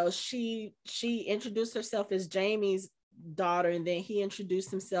 and she introduced herself as Jamie's daughter, and then he introduced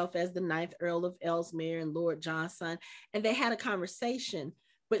himself as the 9th Earl of Ellesmere and Lord John's son, and they had a conversation.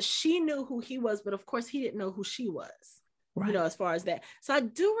 But she knew who he was, but of course he didn't know who she was, as far as that. So I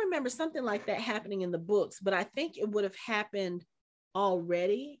do remember something like that happening in the books, but I think it would have happened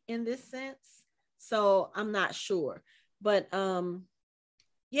already in this sense. So I'm not sure. But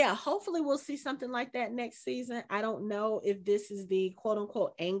yeah, hopefully we'll see something like that next season. I don't know if this is the quote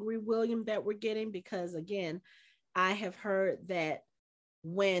unquote angry William that we're getting, because again, I have heard that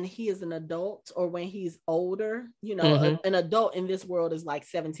when he is an adult or when he's older, an adult in this world is like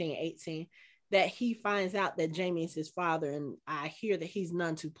 17, 18, that he finds out that Jamie is his father. And I hear that he's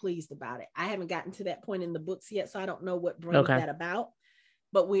none too pleased about it. I haven't gotten to that point in the books yet, so I don't know what brings that about,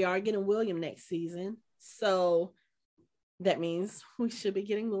 but we are getting William next season. So that means we should be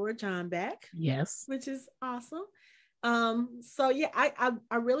getting Lord John back. Yes. Which is awesome. So yeah,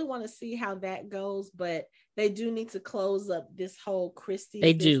 I really want to see how that goes, but they do need to close up this whole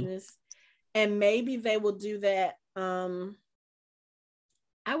Christie business. And maybe they will do that. I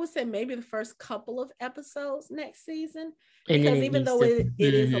would say maybe the first couple of episodes next season, because even though it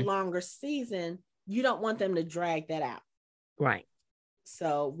is a longer season, you don't want them to drag that out. Right.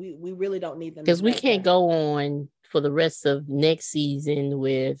 So we really don't need them, because we can't go on for the rest of next season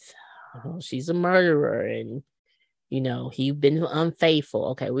with, oh, she's a murderer and he been unfaithful.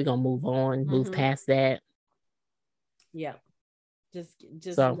 Okay, we're gonna move on, move past that. Yeah, just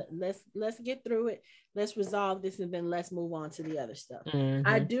so, let's get through it. Let's resolve this, and then let's move on to the other stuff.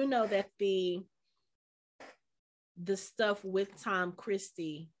 I do know that the stuff with Tom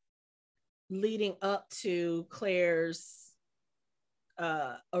Christie leading up to Claire's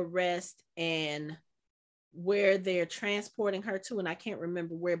arrest and where they're transporting her to, and I can't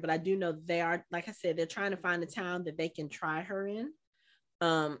remember where, but I do know they are, like I said, they're trying to find a town that they can try her in.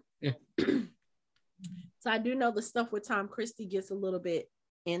 So I do know the stuff with Tom Christie gets a little bit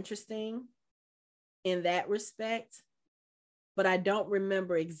interesting in that respect, but I don't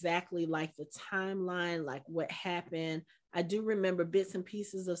remember exactly like the timeline, like what happened. I do remember bits and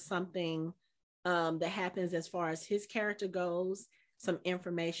pieces of something that happens as far as his character goes, some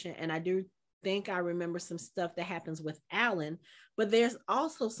information, and I do think I remember some stuff that happens with Alan, but there's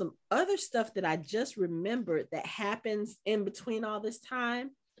also some other stuff that I just remembered that happens in between all this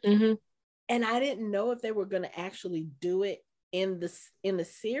time. And I didn't know if they were going to actually do it in the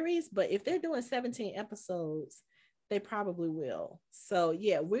series, but if they're doing 17 episodes, they probably will. So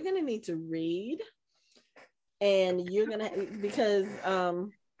yeah, we're going to need to read, and you're going to, because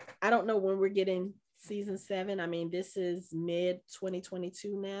I don't know when we're getting season 7. I mean, this is mid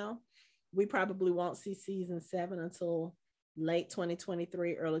 2022 now. We probably won't see season 7 until late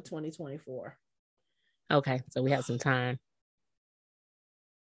 2023, early 2024. Okay, so we have some time.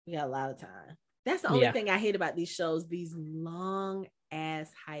 We got a lot of time. That's the only thing I hate about these shows, these long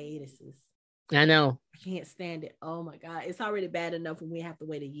ass hiatuses. I know. I can't stand it. Oh my God. It's already bad enough when we have to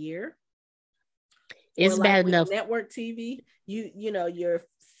wait a year. It's bad enough. Network TV, you know, your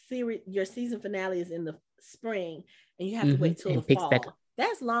season finale is in the spring and you have to wait till the fall.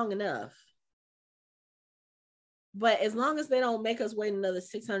 That's long enough. But as long as they don't make us wait another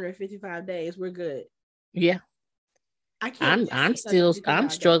 655 days, we're good. Yeah. I'm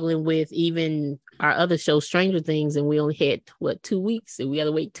struggling with even our other show, Stranger Things, and we only had 2 weeks, and we got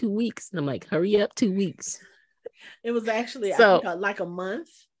to wait 2 weeks. And I'm like, hurry up, 2 weeks. It was actually I think like a month.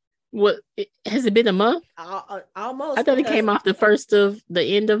 What has it been a month? Almost. I thought it came off the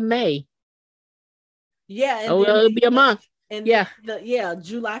end of May. Yeah. And it'll be a month. And yeah,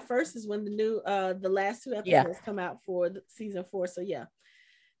 July 1st is when the new the last 2 episodes come out for season 4. So yeah.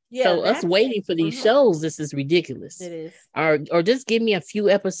 So us waiting for these shows, this is ridiculous. It is. Or just give me a few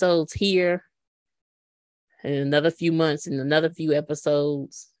episodes here, and another few months, and another few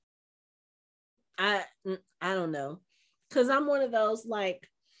episodes. I don't know, because I'm one of those, like,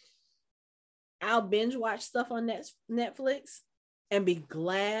 I'll binge watch stuff on Netflix and be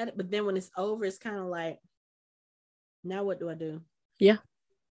glad, but then when it's over, it's kind of like, now what do I do? Yeah.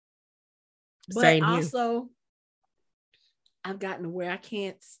 But same also, here. I've gotten to where I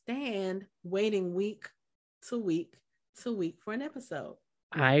can't stand waiting week to week for an episode.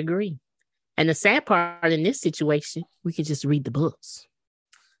 I agree. And the sad part in this situation, we could just read the books.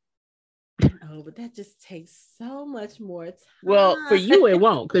 Oh, but that just takes so much more time. Well, for you it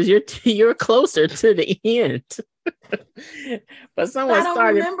won't, because you're closer to the end. But someone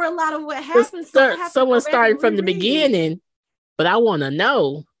started. Remember a lot of what happened. Someone started from the beginning, but I want to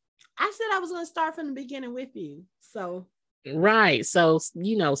know. I said I was going to start from the beginning with you, so. Right, so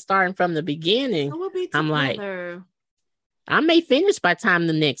starting from the beginning, so we'll be together. I'm like, I may finish by the time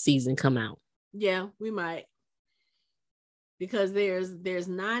the next season come out. Yeah, we might. Because there's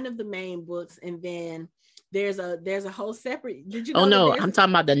 9 of the main books, and then there's a whole separate. Did you know? Oh no, I'm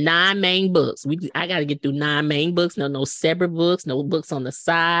talking about the 9 main books. I got to get through 9 main books. No separate books, no books on the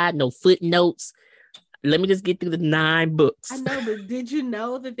side, no footnotes. Let me just get through the 9 books. I know, but did you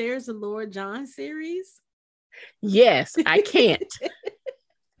know that there's a Lord John series? Yes, I can't.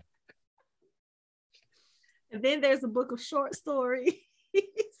 And then there's a book of short stories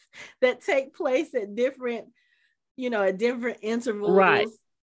that take place at different intervals. Right.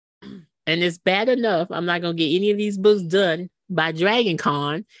 And it's bad enough I'm not going to get any of these books done by Dragon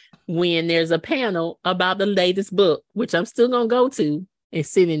Con when there's a panel about the latest book, which I'm still going to go to and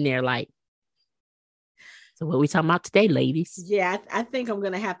sit in there like, so what are we talking about today, ladies? Yeah, I think I'm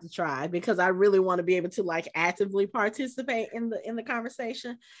going to have to try, because I really want to be able to like actively participate in the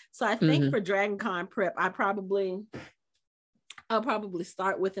conversation. So I think for Dragon Con prep, I'll probably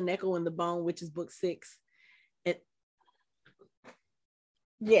start with An Echo in the Bone, which is book 6.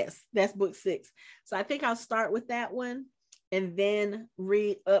 Yes, that's book 6. So I think I'll start with that one and then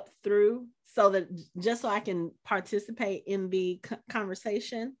read up through, so that just so I can participate in the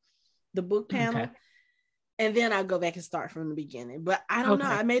conversation. the book panel. Okay. And then I'll go back and start from the beginning. But I don't know.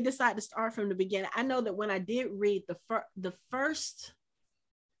 I may decide to start from the beginning. I know that when I did read the first,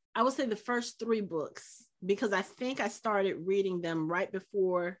 I would say the first 3 books, because I think I started reading them right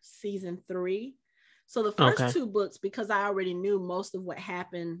before season 3. So the first 2 books, because I already knew most of what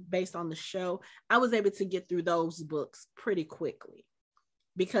happened based on the show, I was able to get through those books pretty quickly.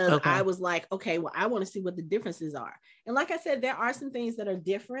 Because I was like, okay, well, I want to see what the differences are. And like I said, there are some things that are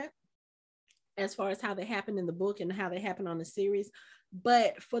different as far as how they happen in the book and how they happen on the series.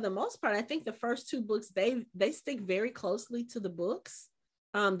 But for the most part, I think the first 2 books, they stick very closely to the books.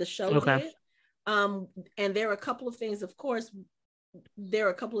 The show did. And there are a couple of things, of course, there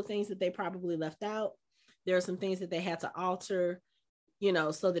are a couple of things that they probably left out. There are some things that they had to alter,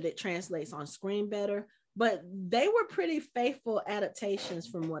 so that it translates on screen better. But they were pretty faithful adaptations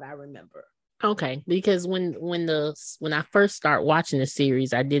from what I remember. Okay, because when I first started watching the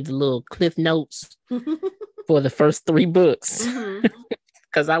series, I did the little cliff notes for the first 3 books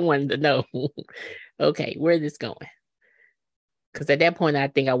because I wanted to know, okay, where is this going? Because at that point, I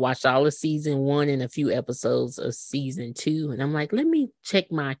think I watched all of season 1 and a few episodes of season 2, and I'm like, let me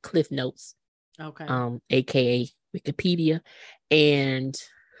check my cliff notes, aka Wikipedia, and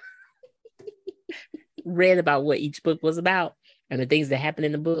read about what each book was about. And the things that happen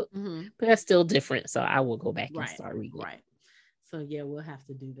in the book, but that's still different. So I will go back and start reading. Right. So yeah, we'll have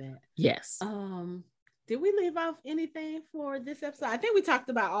to do that. Yes. Did we leave off anything for this episode? I think we talked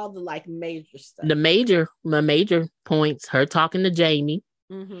about all the major stuff. My major points, her talking to Jamie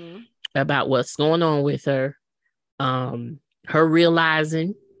about what's going on with her. Her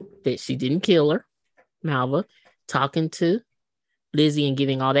realizing that she didn't kill her, Malva, talking to Lizzie and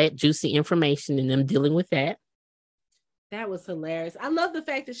giving all that juicy information and them dealing with that. That was hilarious. I love the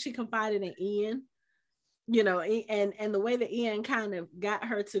fact that she confided in Ian, and the way that Ian kind of got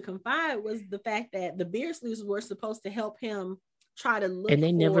her to confide was the fact that the Beardsleys were supposed to help him try to look and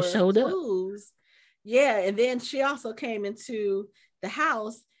they never showed clues. Up. Yeah, and then she also came into the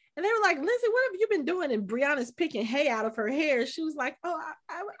house and they were like, Lizzie, what have you been doing? And Brianna's picking hay out of her hair. She was like, oh,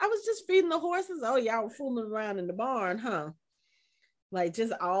 I was just feeding the horses. Oh, y'all were fooling around in the barn, huh? Like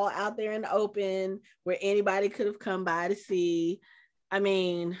just all out there in the open where anybody could have come by to see. I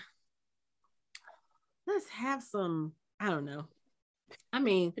mean, let's have some, I don't know. I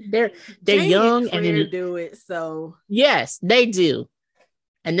mean, they're young and they do it. So yes, they do.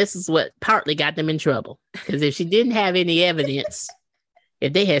 And this is what partly got them in trouble. Because if she didn't have any evidence,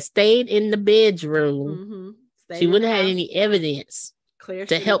 if they had stayed in the bedroom, she wouldn't have had any evidence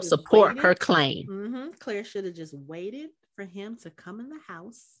to help support her claim. Claire should have just waited for him to come in the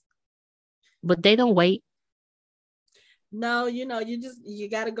house. But they don't wait. No, you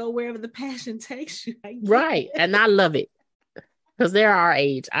got to go wherever the passion takes you. Right. And I love it. Because they're our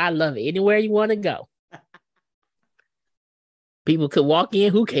age. I love it. Anywhere you want to go. People could walk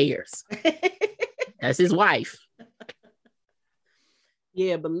in. Who cares? That's his wife.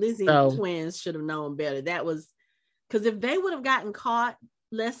 Yeah, but Lizzie and the twins should have known better. That was because if they would have gotten caught,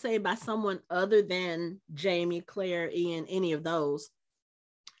 let's say by someone other than Jamie, Claire, Ian, any of those,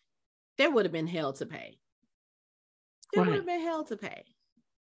 there would have been hell to pay. There would have been hell to pay.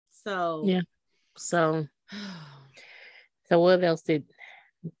 So yeah. So what else did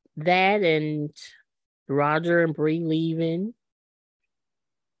that and Roger and Bree leaving?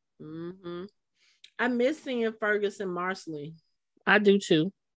 I miss seeing Fergus and Marsley. I do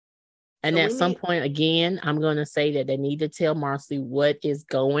too. And so at some point, again, I'm going to say that they need to tell Marcy what is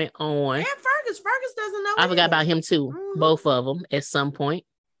going on. And Fergus doesn't know. I forgot about him too. Both of them at some point.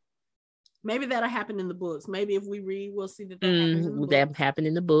 Maybe that'll happen in the books. Maybe if we read, we'll see that happens in the books. That happened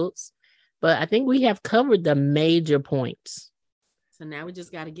in the books. But I think we have covered the major points. So now we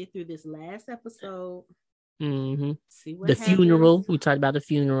just got to get through this last episode. See what happens. Funeral. We talked about the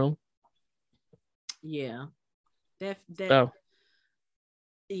funeral. Yeah.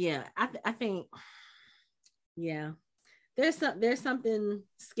 Yeah, I think, yeah, there's something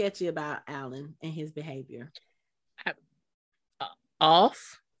sketchy about Alan and his behavior.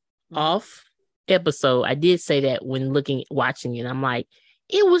 Off episode, I did say that when watching it, I'm like,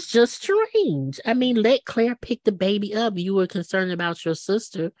 it was just strange. I mean, let Claire pick the baby up. You were concerned about your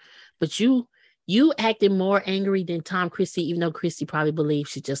sister, but you acted more angry than Tom Christie, even though Christie probably believes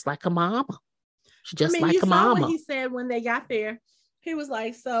she's just like a mama. She's just like a mama. What he said when they got there. He was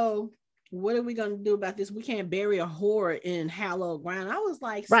like, so what are we going to do about this? We can't bury a whore in hallowed ground. I was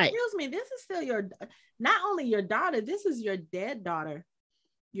like, excuse me, this is still not only your daughter, this is your dead daughter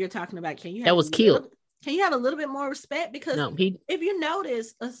you're talking about. Can you have that was killed? Can you have a little bit more respect? Because if you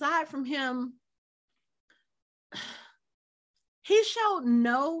notice, aside from him, he showed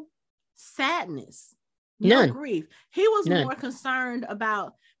no sadness, no None. grief. He was None. more concerned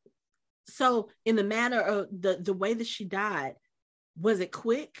about, so in the manner of the way that she died, was it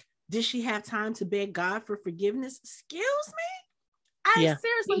quick? Did she have time to beg God for forgiveness? Excuse me? I Yeah.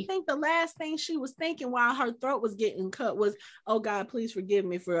 seriously think the last thing she was thinking while her throat was getting cut was, oh God, please forgive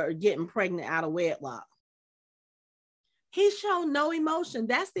me for getting pregnant out of wedlock. He showed no emotion.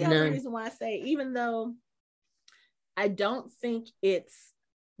 That's the other None. reason why I say, even though I don't think it's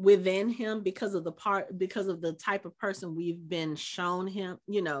within him because of the type of person we've been shown him,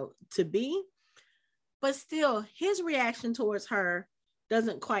 to be, but still his reaction towards her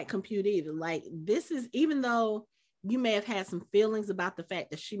doesn't quite compute either. Like, this is, even though you may have had some feelings about the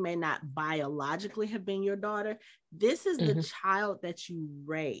fact that she may not biologically have been your daughter, this is the child that you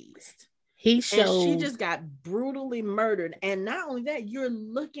raised. He showed, and she just got brutally murdered. And not only that, you're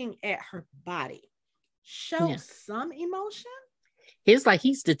looking at her body. Show some emotion. It's like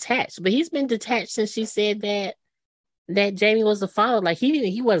he's detached, but he's been detached since she said that Jamie was the father. Like,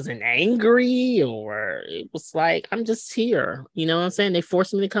 he wasn't angry, or it was like, I'm just here. You know what I'm saying? They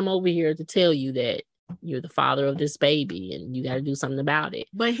forced me to come over here to tell you that you're the father of this baby and you got to do something about it.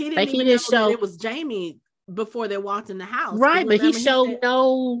 But he didn't even know that it was Jamie before they walked in the house. Right, but he showed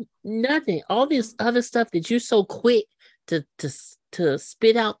nothing. All this other stuff that you're so quick to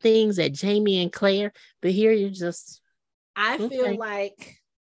spit out things at Jamie and Claire, but here you're just. I feel like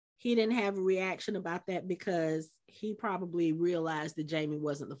he didn't have a reaction about that because he probably realized that Jamie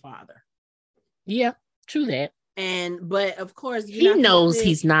wasn't the father. Yeah, true that. But of course, he knows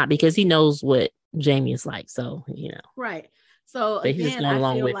he's not, because he knows what Jamie is like. So, Right. So but again,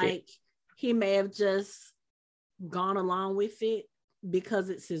 I feel like he may have just gone along with it because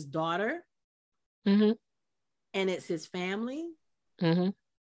it's his daughter and it's his family. And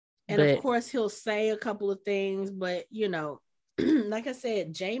of course, he'll say a couple of things, but like I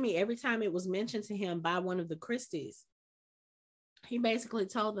said, Jamie, every time it was mentioned to him by one of the Christies, he basically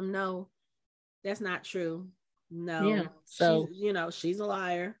told them, no, that's not true. No, so she's a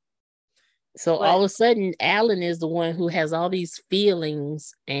liar. So all of a sudden, Alan is the one who has all these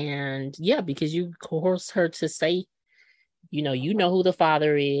feelings, and because you coerce her to say, you know who the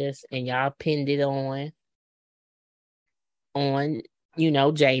father is, and y'all pinned it on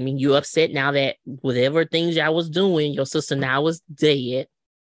Jamie. You upset now that whatever things y'all was doing, your sister now was dead.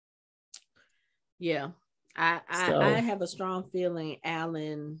 Yeah, I have a strong feeling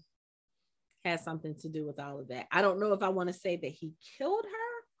Alan has something to do with all of that. I don't know if I want to say that he killed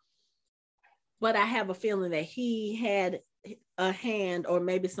her, but I have a feeling that he had a hand or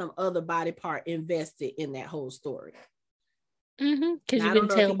maybe some other body part invested in that whole story. Because you can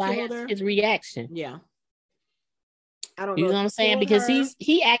tell by his reaction. Yeah. I don't know. You know what I'm saying? Because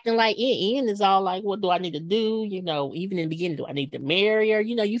he acting like Ian is all like, what do I need to do? Even in the beginning, do I need to marry her?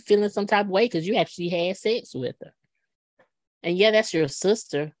 You feeling some type of way because you actually had sex with her. And that's your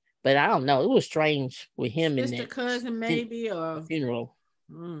sister. But I don't know. It was strange with him and that cousin, maybe, or funeral.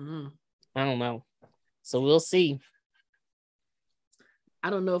 I don't know. So we'll see.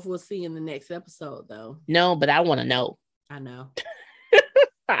 I don't know if we'll see in the next episode, though. No, but I want to know. I know.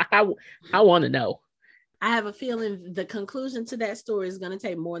 I want to know. I have a feeling the conclusion to that story is going to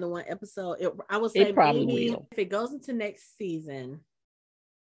take more than one episode. I would say maybe if it goes into next season,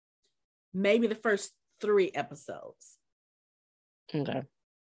 maybe the first 3 episodes. Okay.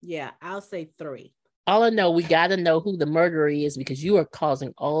 Yeah, I'll say 3. All I know, we got to know who the murderer is, because you are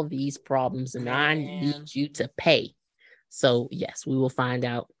causing all these problems and I need you to pay. So, yes, we will find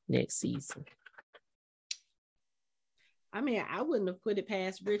out next season. I mean, I wouldn't have put it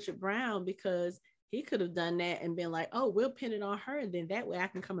past Richard Brown, because he could have done that and been like, oh, we'll pin it on her, and then that way I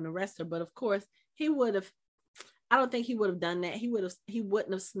can come and arrest her. But of course, he would have, I don't think he would have done that. He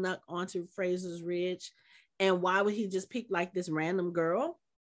wouldn't have snuck onto Fraser's Ridge. And why would he just pick like this random girl?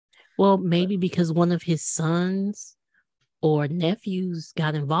 Well, maybe because one of his sons or nephews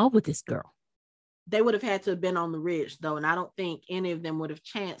got involved with this girl. They would have had to have been on the ridge, though. And I don't think any of them would have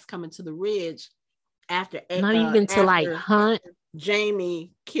chanced coming to the ridge after Hunt.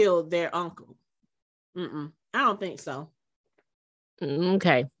 Jamie killed their uncle. I don't think so.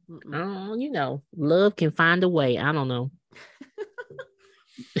 Okay. Love can find a way. I don't know.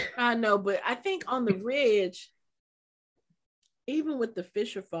 I know, but I think on the ridge, even with the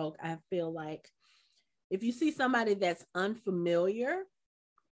Fisher folk, I feel like if you see somebody that's unfamiliar,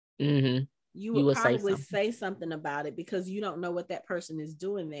 you would probably say something about it, because you don't know what that person is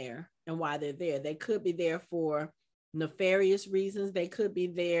doing there and why they're there. They could be there for nefarious reasons. They could be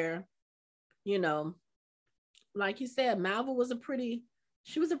there, like you said, Malva was a pretty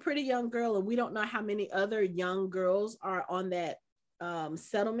young girl, and we don't know how many other young girls are on that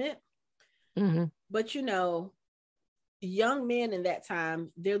settlement. Mm-hmm. But young men in that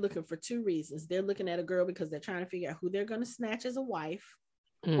time, they're looking for two reasons. They're looking at a girl because they're trying to figure out who they're going to snatch as a wife,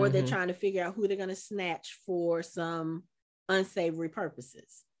 or they're trying to figure out who they're going to snatch for some unsavory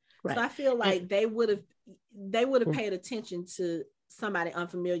purposes. Right. So I feel like they would have paid attention to somebody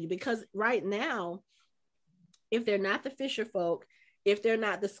unfamiliar, because right now, if they're not the Fisher folk, if they're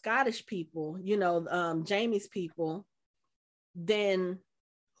not the Scottish people, Jamie's people, then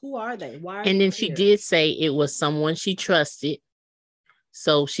who are they? Why are and they then here? She did say it was someone she trusted,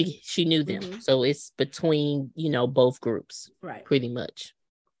 so she knew them. Mm-hmm. So it's between both groups, right? Pretty much.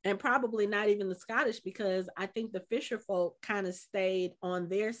 And probably not even the Scottish, because I think the Fisher folk kind of stayed on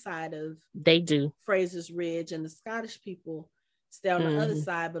their side of Fraser's Ridge, and the Scottish people stay on the other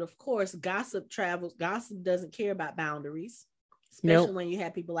side. But of course, gossip travels. Gossip doesn't care about boundaries, especially when you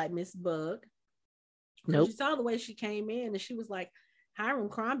have people like Miss Bug. You saw the way she came in, and she was like, Hiram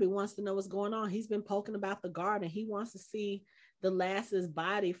Crombie wants to know what's going on. He's been poking about the garden. He wants to see the lass's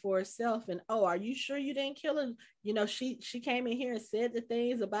body for herself. And are you sure you didn't kill her? She came in here and said the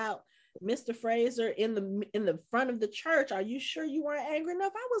things about Mr. Fraser in the front of the church. Are you sure you weren't angry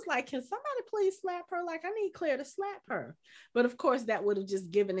enough? I was like, can somebody please slap her? Like, I need Claire to slap her. But of course, that would have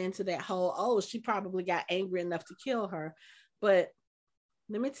just given into that whole, she probably got angry enough to kill her. But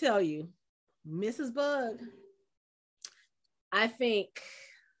let me tell you, Mrs. Bug, I think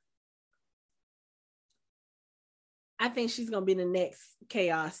she's going to be the next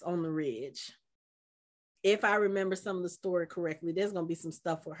Chaos on the Ridge. If I remember some of the story correctly, there's going to be some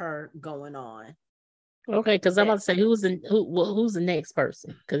stuff with her going on. Okay, because I'm about to say, who's the next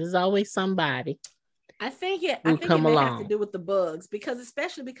person? Because there's always somebody. I think it may have to do with the Bugs,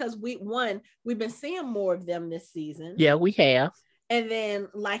 especially because we've been seeing more of them this season. Yeah, we have. And then,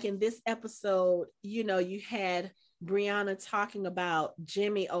 like in this episode, you had Brianna talking about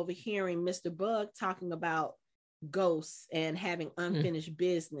Jimmy overhearing Mr. Bug talking about ghosts and having unfinished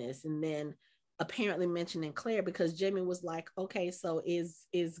business, and then apparently mentioning Claire, because Jimmy was like, okay, so is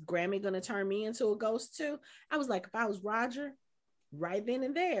Grammy gonna turn me into a ghost too? I was like, if I was Roger, right then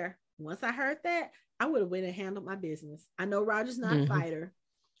and there, once I heard that, I would have went and handled my business. I know Roger's not a fighter,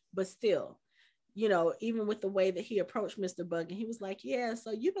 but still, even with the way that he approached Mr. Bug, and he was like, yeah, so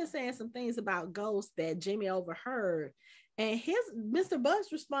you've been saying some things about ghosts that Jimmy overheard. And Mr.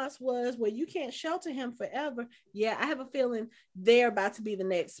 Bug's response was, well, you can't shelter him forever. Yeah, I have a feeling they're about to be the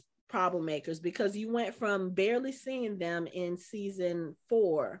next problem makers, because you went from barely seeing them in season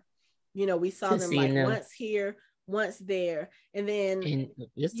 4. We saw them like once here, once there, and then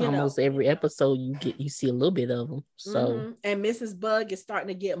it's almost every episode you see a little bit of them. So and Mrs. Bug is starting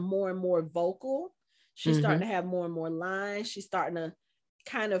to get more and more vocal. She's starting to have more and more lines. She's starting to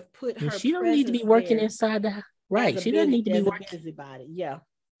kind of put her. She don't need to be working inside the house. Right. She doesn't need to be working. Busybody. Yeah.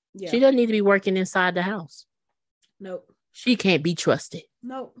 She doesn't need to be working inside the house. Nope. She can't be trusted.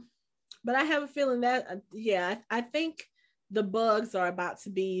 Nope. But I have a feeling that, I think the Bugs are about to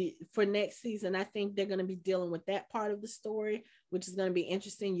be, for next season, I think they're going to be dealing with that part of the story, which is going to be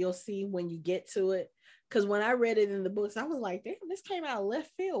interesting. You'll see when you get to it. Because when I read it in the books, I was like, damn, this came out of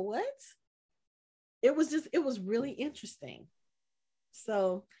left field. What? It was really interesting.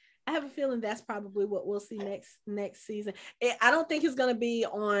 So I have a feeling that's probably what we'll see next season. I don't think it's going to be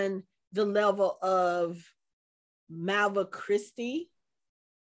on the level of Malva Christie.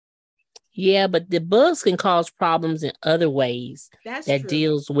 Yeah, but the Bugs can cause problems in other ways that true.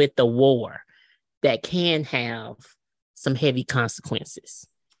 Deals with the war that can have some heavy consequences.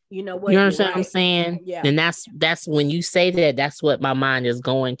 You know what? You understand what I'm saying? Yeah. And that's when you say that, that's what my mind is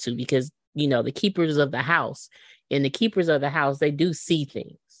going to, because the keepers of the house, they do see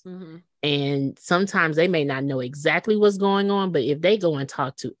things. Mm-hmm. And sometimes they may not know exactly what's going on, but if they go and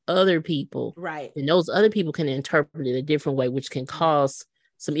talk to other people, right, then those other people can interpret it a different way, which can cause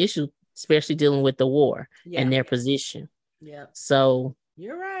some issues, especially dealing with the war and their position. Yeah. So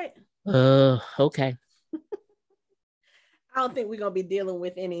you're right. Okay. I don't think we're gonna be dealing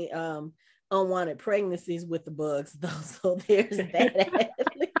with any unwanted pregnancies with the Bugs, though. So there's that.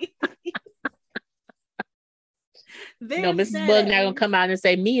 Mrs. Bug not gonna come out and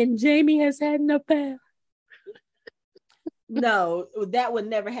say, me and Jamie has had an affair. No, that would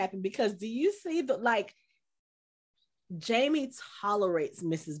never happen, because do you see Jamie tolerates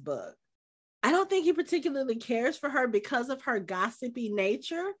Mrs. Bug. I don't think he particularly cares for her because of her gossipy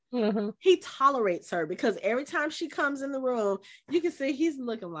nature. Mm-hmm. He tolerates her because every time she comes in the room, you can see he's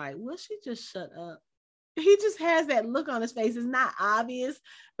looking like, will she just shut up? He just has that look on his face. It's not obvious,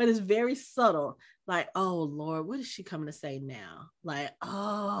 but it's very subtle. Like, oh Lord, what is she coming to say now? Like,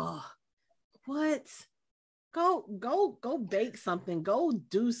 oh, what? Go bake something. Go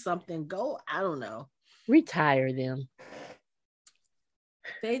do something. Go, I don't know. Retire them.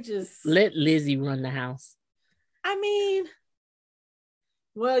 They just let Lizzie run the house. I mean,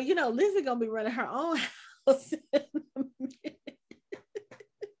 well, Lizzie gonna be running her own house.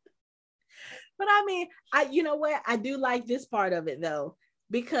 But I mean, you know what? I do like this part of it though,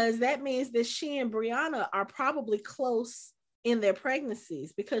 because that means that she and Brianna are probably close in their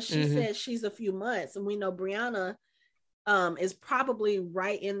pregnancies, because she said she's a few months, and we know Brianna is probably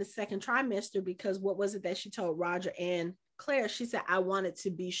right in the second trimester, because what was it that she told Roger and Claire? She said, I wanted to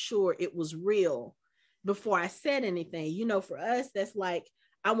be sure it was real before I said anything. For us, that's like,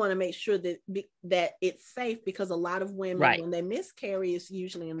 I want to make sure that it's safe, because a lot of women, when they miscarry, it's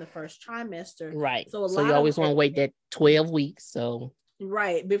usually in the first trimester. Right. So you always want to wait that 12 weeks. So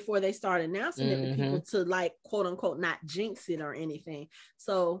right before they start announcing it to people, to like, quote unquote, not jinx it or anything.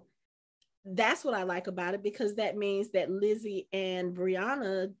 So that's what I like about it, because that means that Lizzie and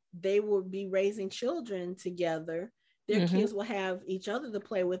Brianna, they will be raising children together. Their kids will have each other to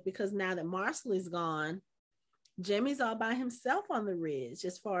play with, because now that Marcelly's gone, Jimmy's all by himself on the ridge.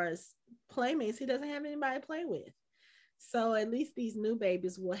 As far as playmates, he doesn't have anybody to play with. So at least these new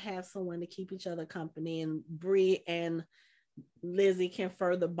babies will have someone to keep each other company, and Bree and Lizzie can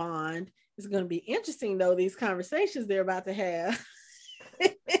further bond. It's going to be interesting though, these conversations they're about to have.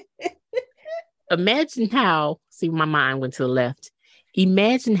 Imagine how, see, my mind went to the left.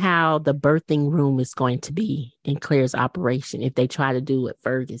 Imagine how the birthing room is going to be in Claire's operation if they try to do what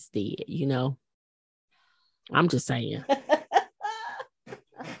Fergus did, I'm just saying.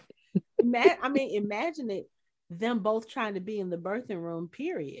 Imagine it, them both trying to be in the birthing room,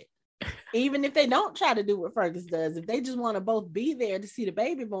 period. Even if they don't try to do what Fergus does, if they just want to both be there to see the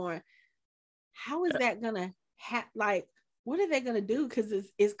baby born, how is that going to like, what are they going to do? Because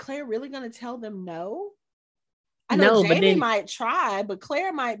is Claire really going to tell them no? I know Jamie might try, but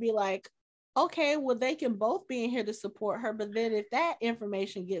Claire might be like, okay, well, they can both be in here to support her. But then if that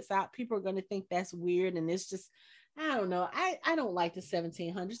information gets out, people are going to think that's weird. And it's just, I don't know. I don't like the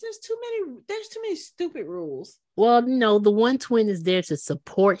 1700s. There's too many stupid rules. Well, no, the one twin is there to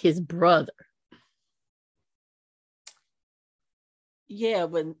support his brother. Yeah,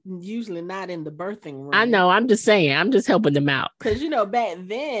 but usually not in the birthing room. I know. I'm just saying. I'm just helping them out. Because, back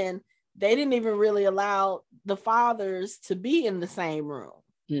then, they didn't even really allow the fathers to be in the same room.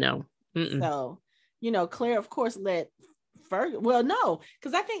 No. So, Claire, of course, let Fergus. Well, no,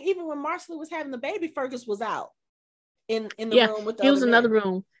 because I think even when Marcella was having the baby, Fergus was out in the room with the he was in another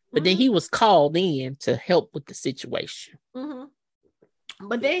room, but then he was called in to help with the situation.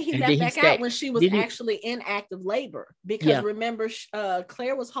 But then he left back out when she was actually in active labor, because remember,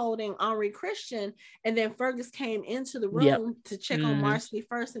 Claire was holding Henri Christian, and then Fergus came into the room to check on Marcelly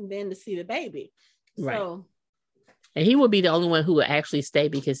first, and then to see the baby. Right. So, and he would be the only one who would actually stay,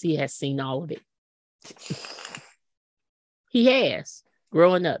 because he has seen all of it. He has.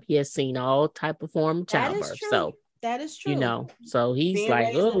 Growing up, he has seen all type of form of childbirth. So that is true. So he's being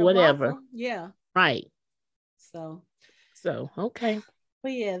like, oh, whatever. Yeah. Right. So okay.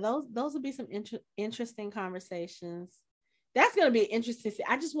 But yeah, those will be some interesting conversations. That's going to be interesting.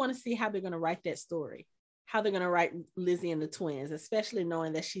 I just want to see how they're going to write that story, how they're going to write Lizzie and the twins, especially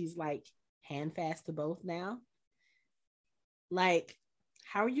knowing that she's like handfast to both now. Like,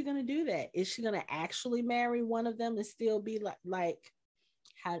 how are you going to do that? Is she going to actually marry one of them and still be like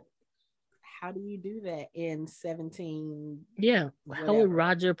how do you do that in 17? Yeah. Whatever. How would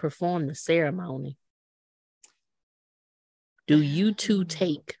Roger perform the ceremony? Do you two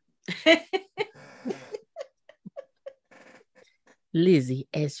take Lizzie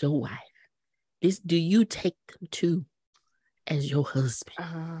as your wife? Do you take them too as your husband?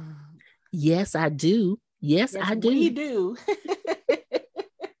 Yes, I do. Yes, I do. We do.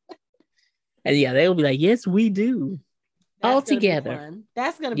 And they'll be like, yes, we do. All together.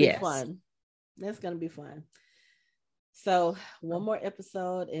 That's going to be fun. That's going to be fun. So one more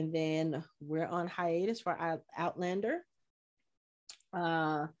episode, and then we're on hiatus for Outlander.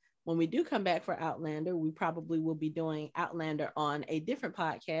 When we do come back for Outlander, we probably will be doing Outlander on a different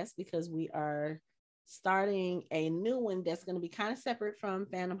podcast, because we are starting a new one that's going to be kind of separate from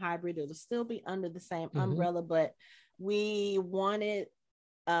Fandom Hybrid. It'll still be under the same umbrella, but we wanted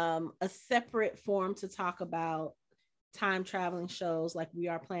a separate forum to talk about time traveling shows. Like, we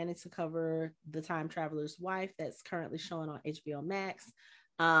are planning to cover The Time Traveler's Wife, that's currently showing on HBO Max.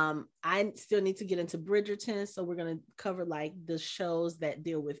 I still need to get into Bridgerton, so we're going to cover like the shows that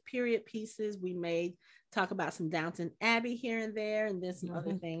deal with period pieces. We may talk about some Downton Abbey here and there, and then some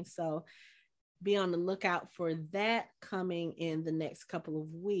other things. So be on the lookout for that coming in the next couple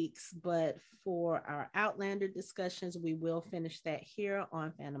of weeks. But for our Outlander discussions, we will finish that here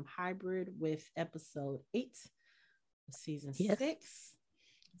on Fandom Hybrid with episode 8 of season Yes. 6.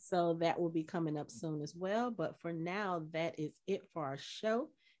 So that will be coming up soon as well. But for now, that is it for our show.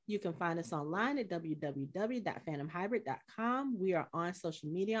 You can find us online at www.fandomhybrid.com. We are on social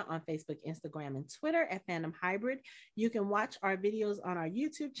media on Facebook, Instagram, and Twitter at Fandom Hybrid. You can watch our videos on our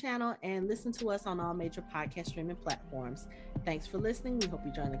YouTube channel and listen to us on all major podcast streaming platforms. Thanks for listening. We hope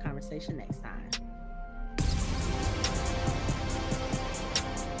you join the conversation next time.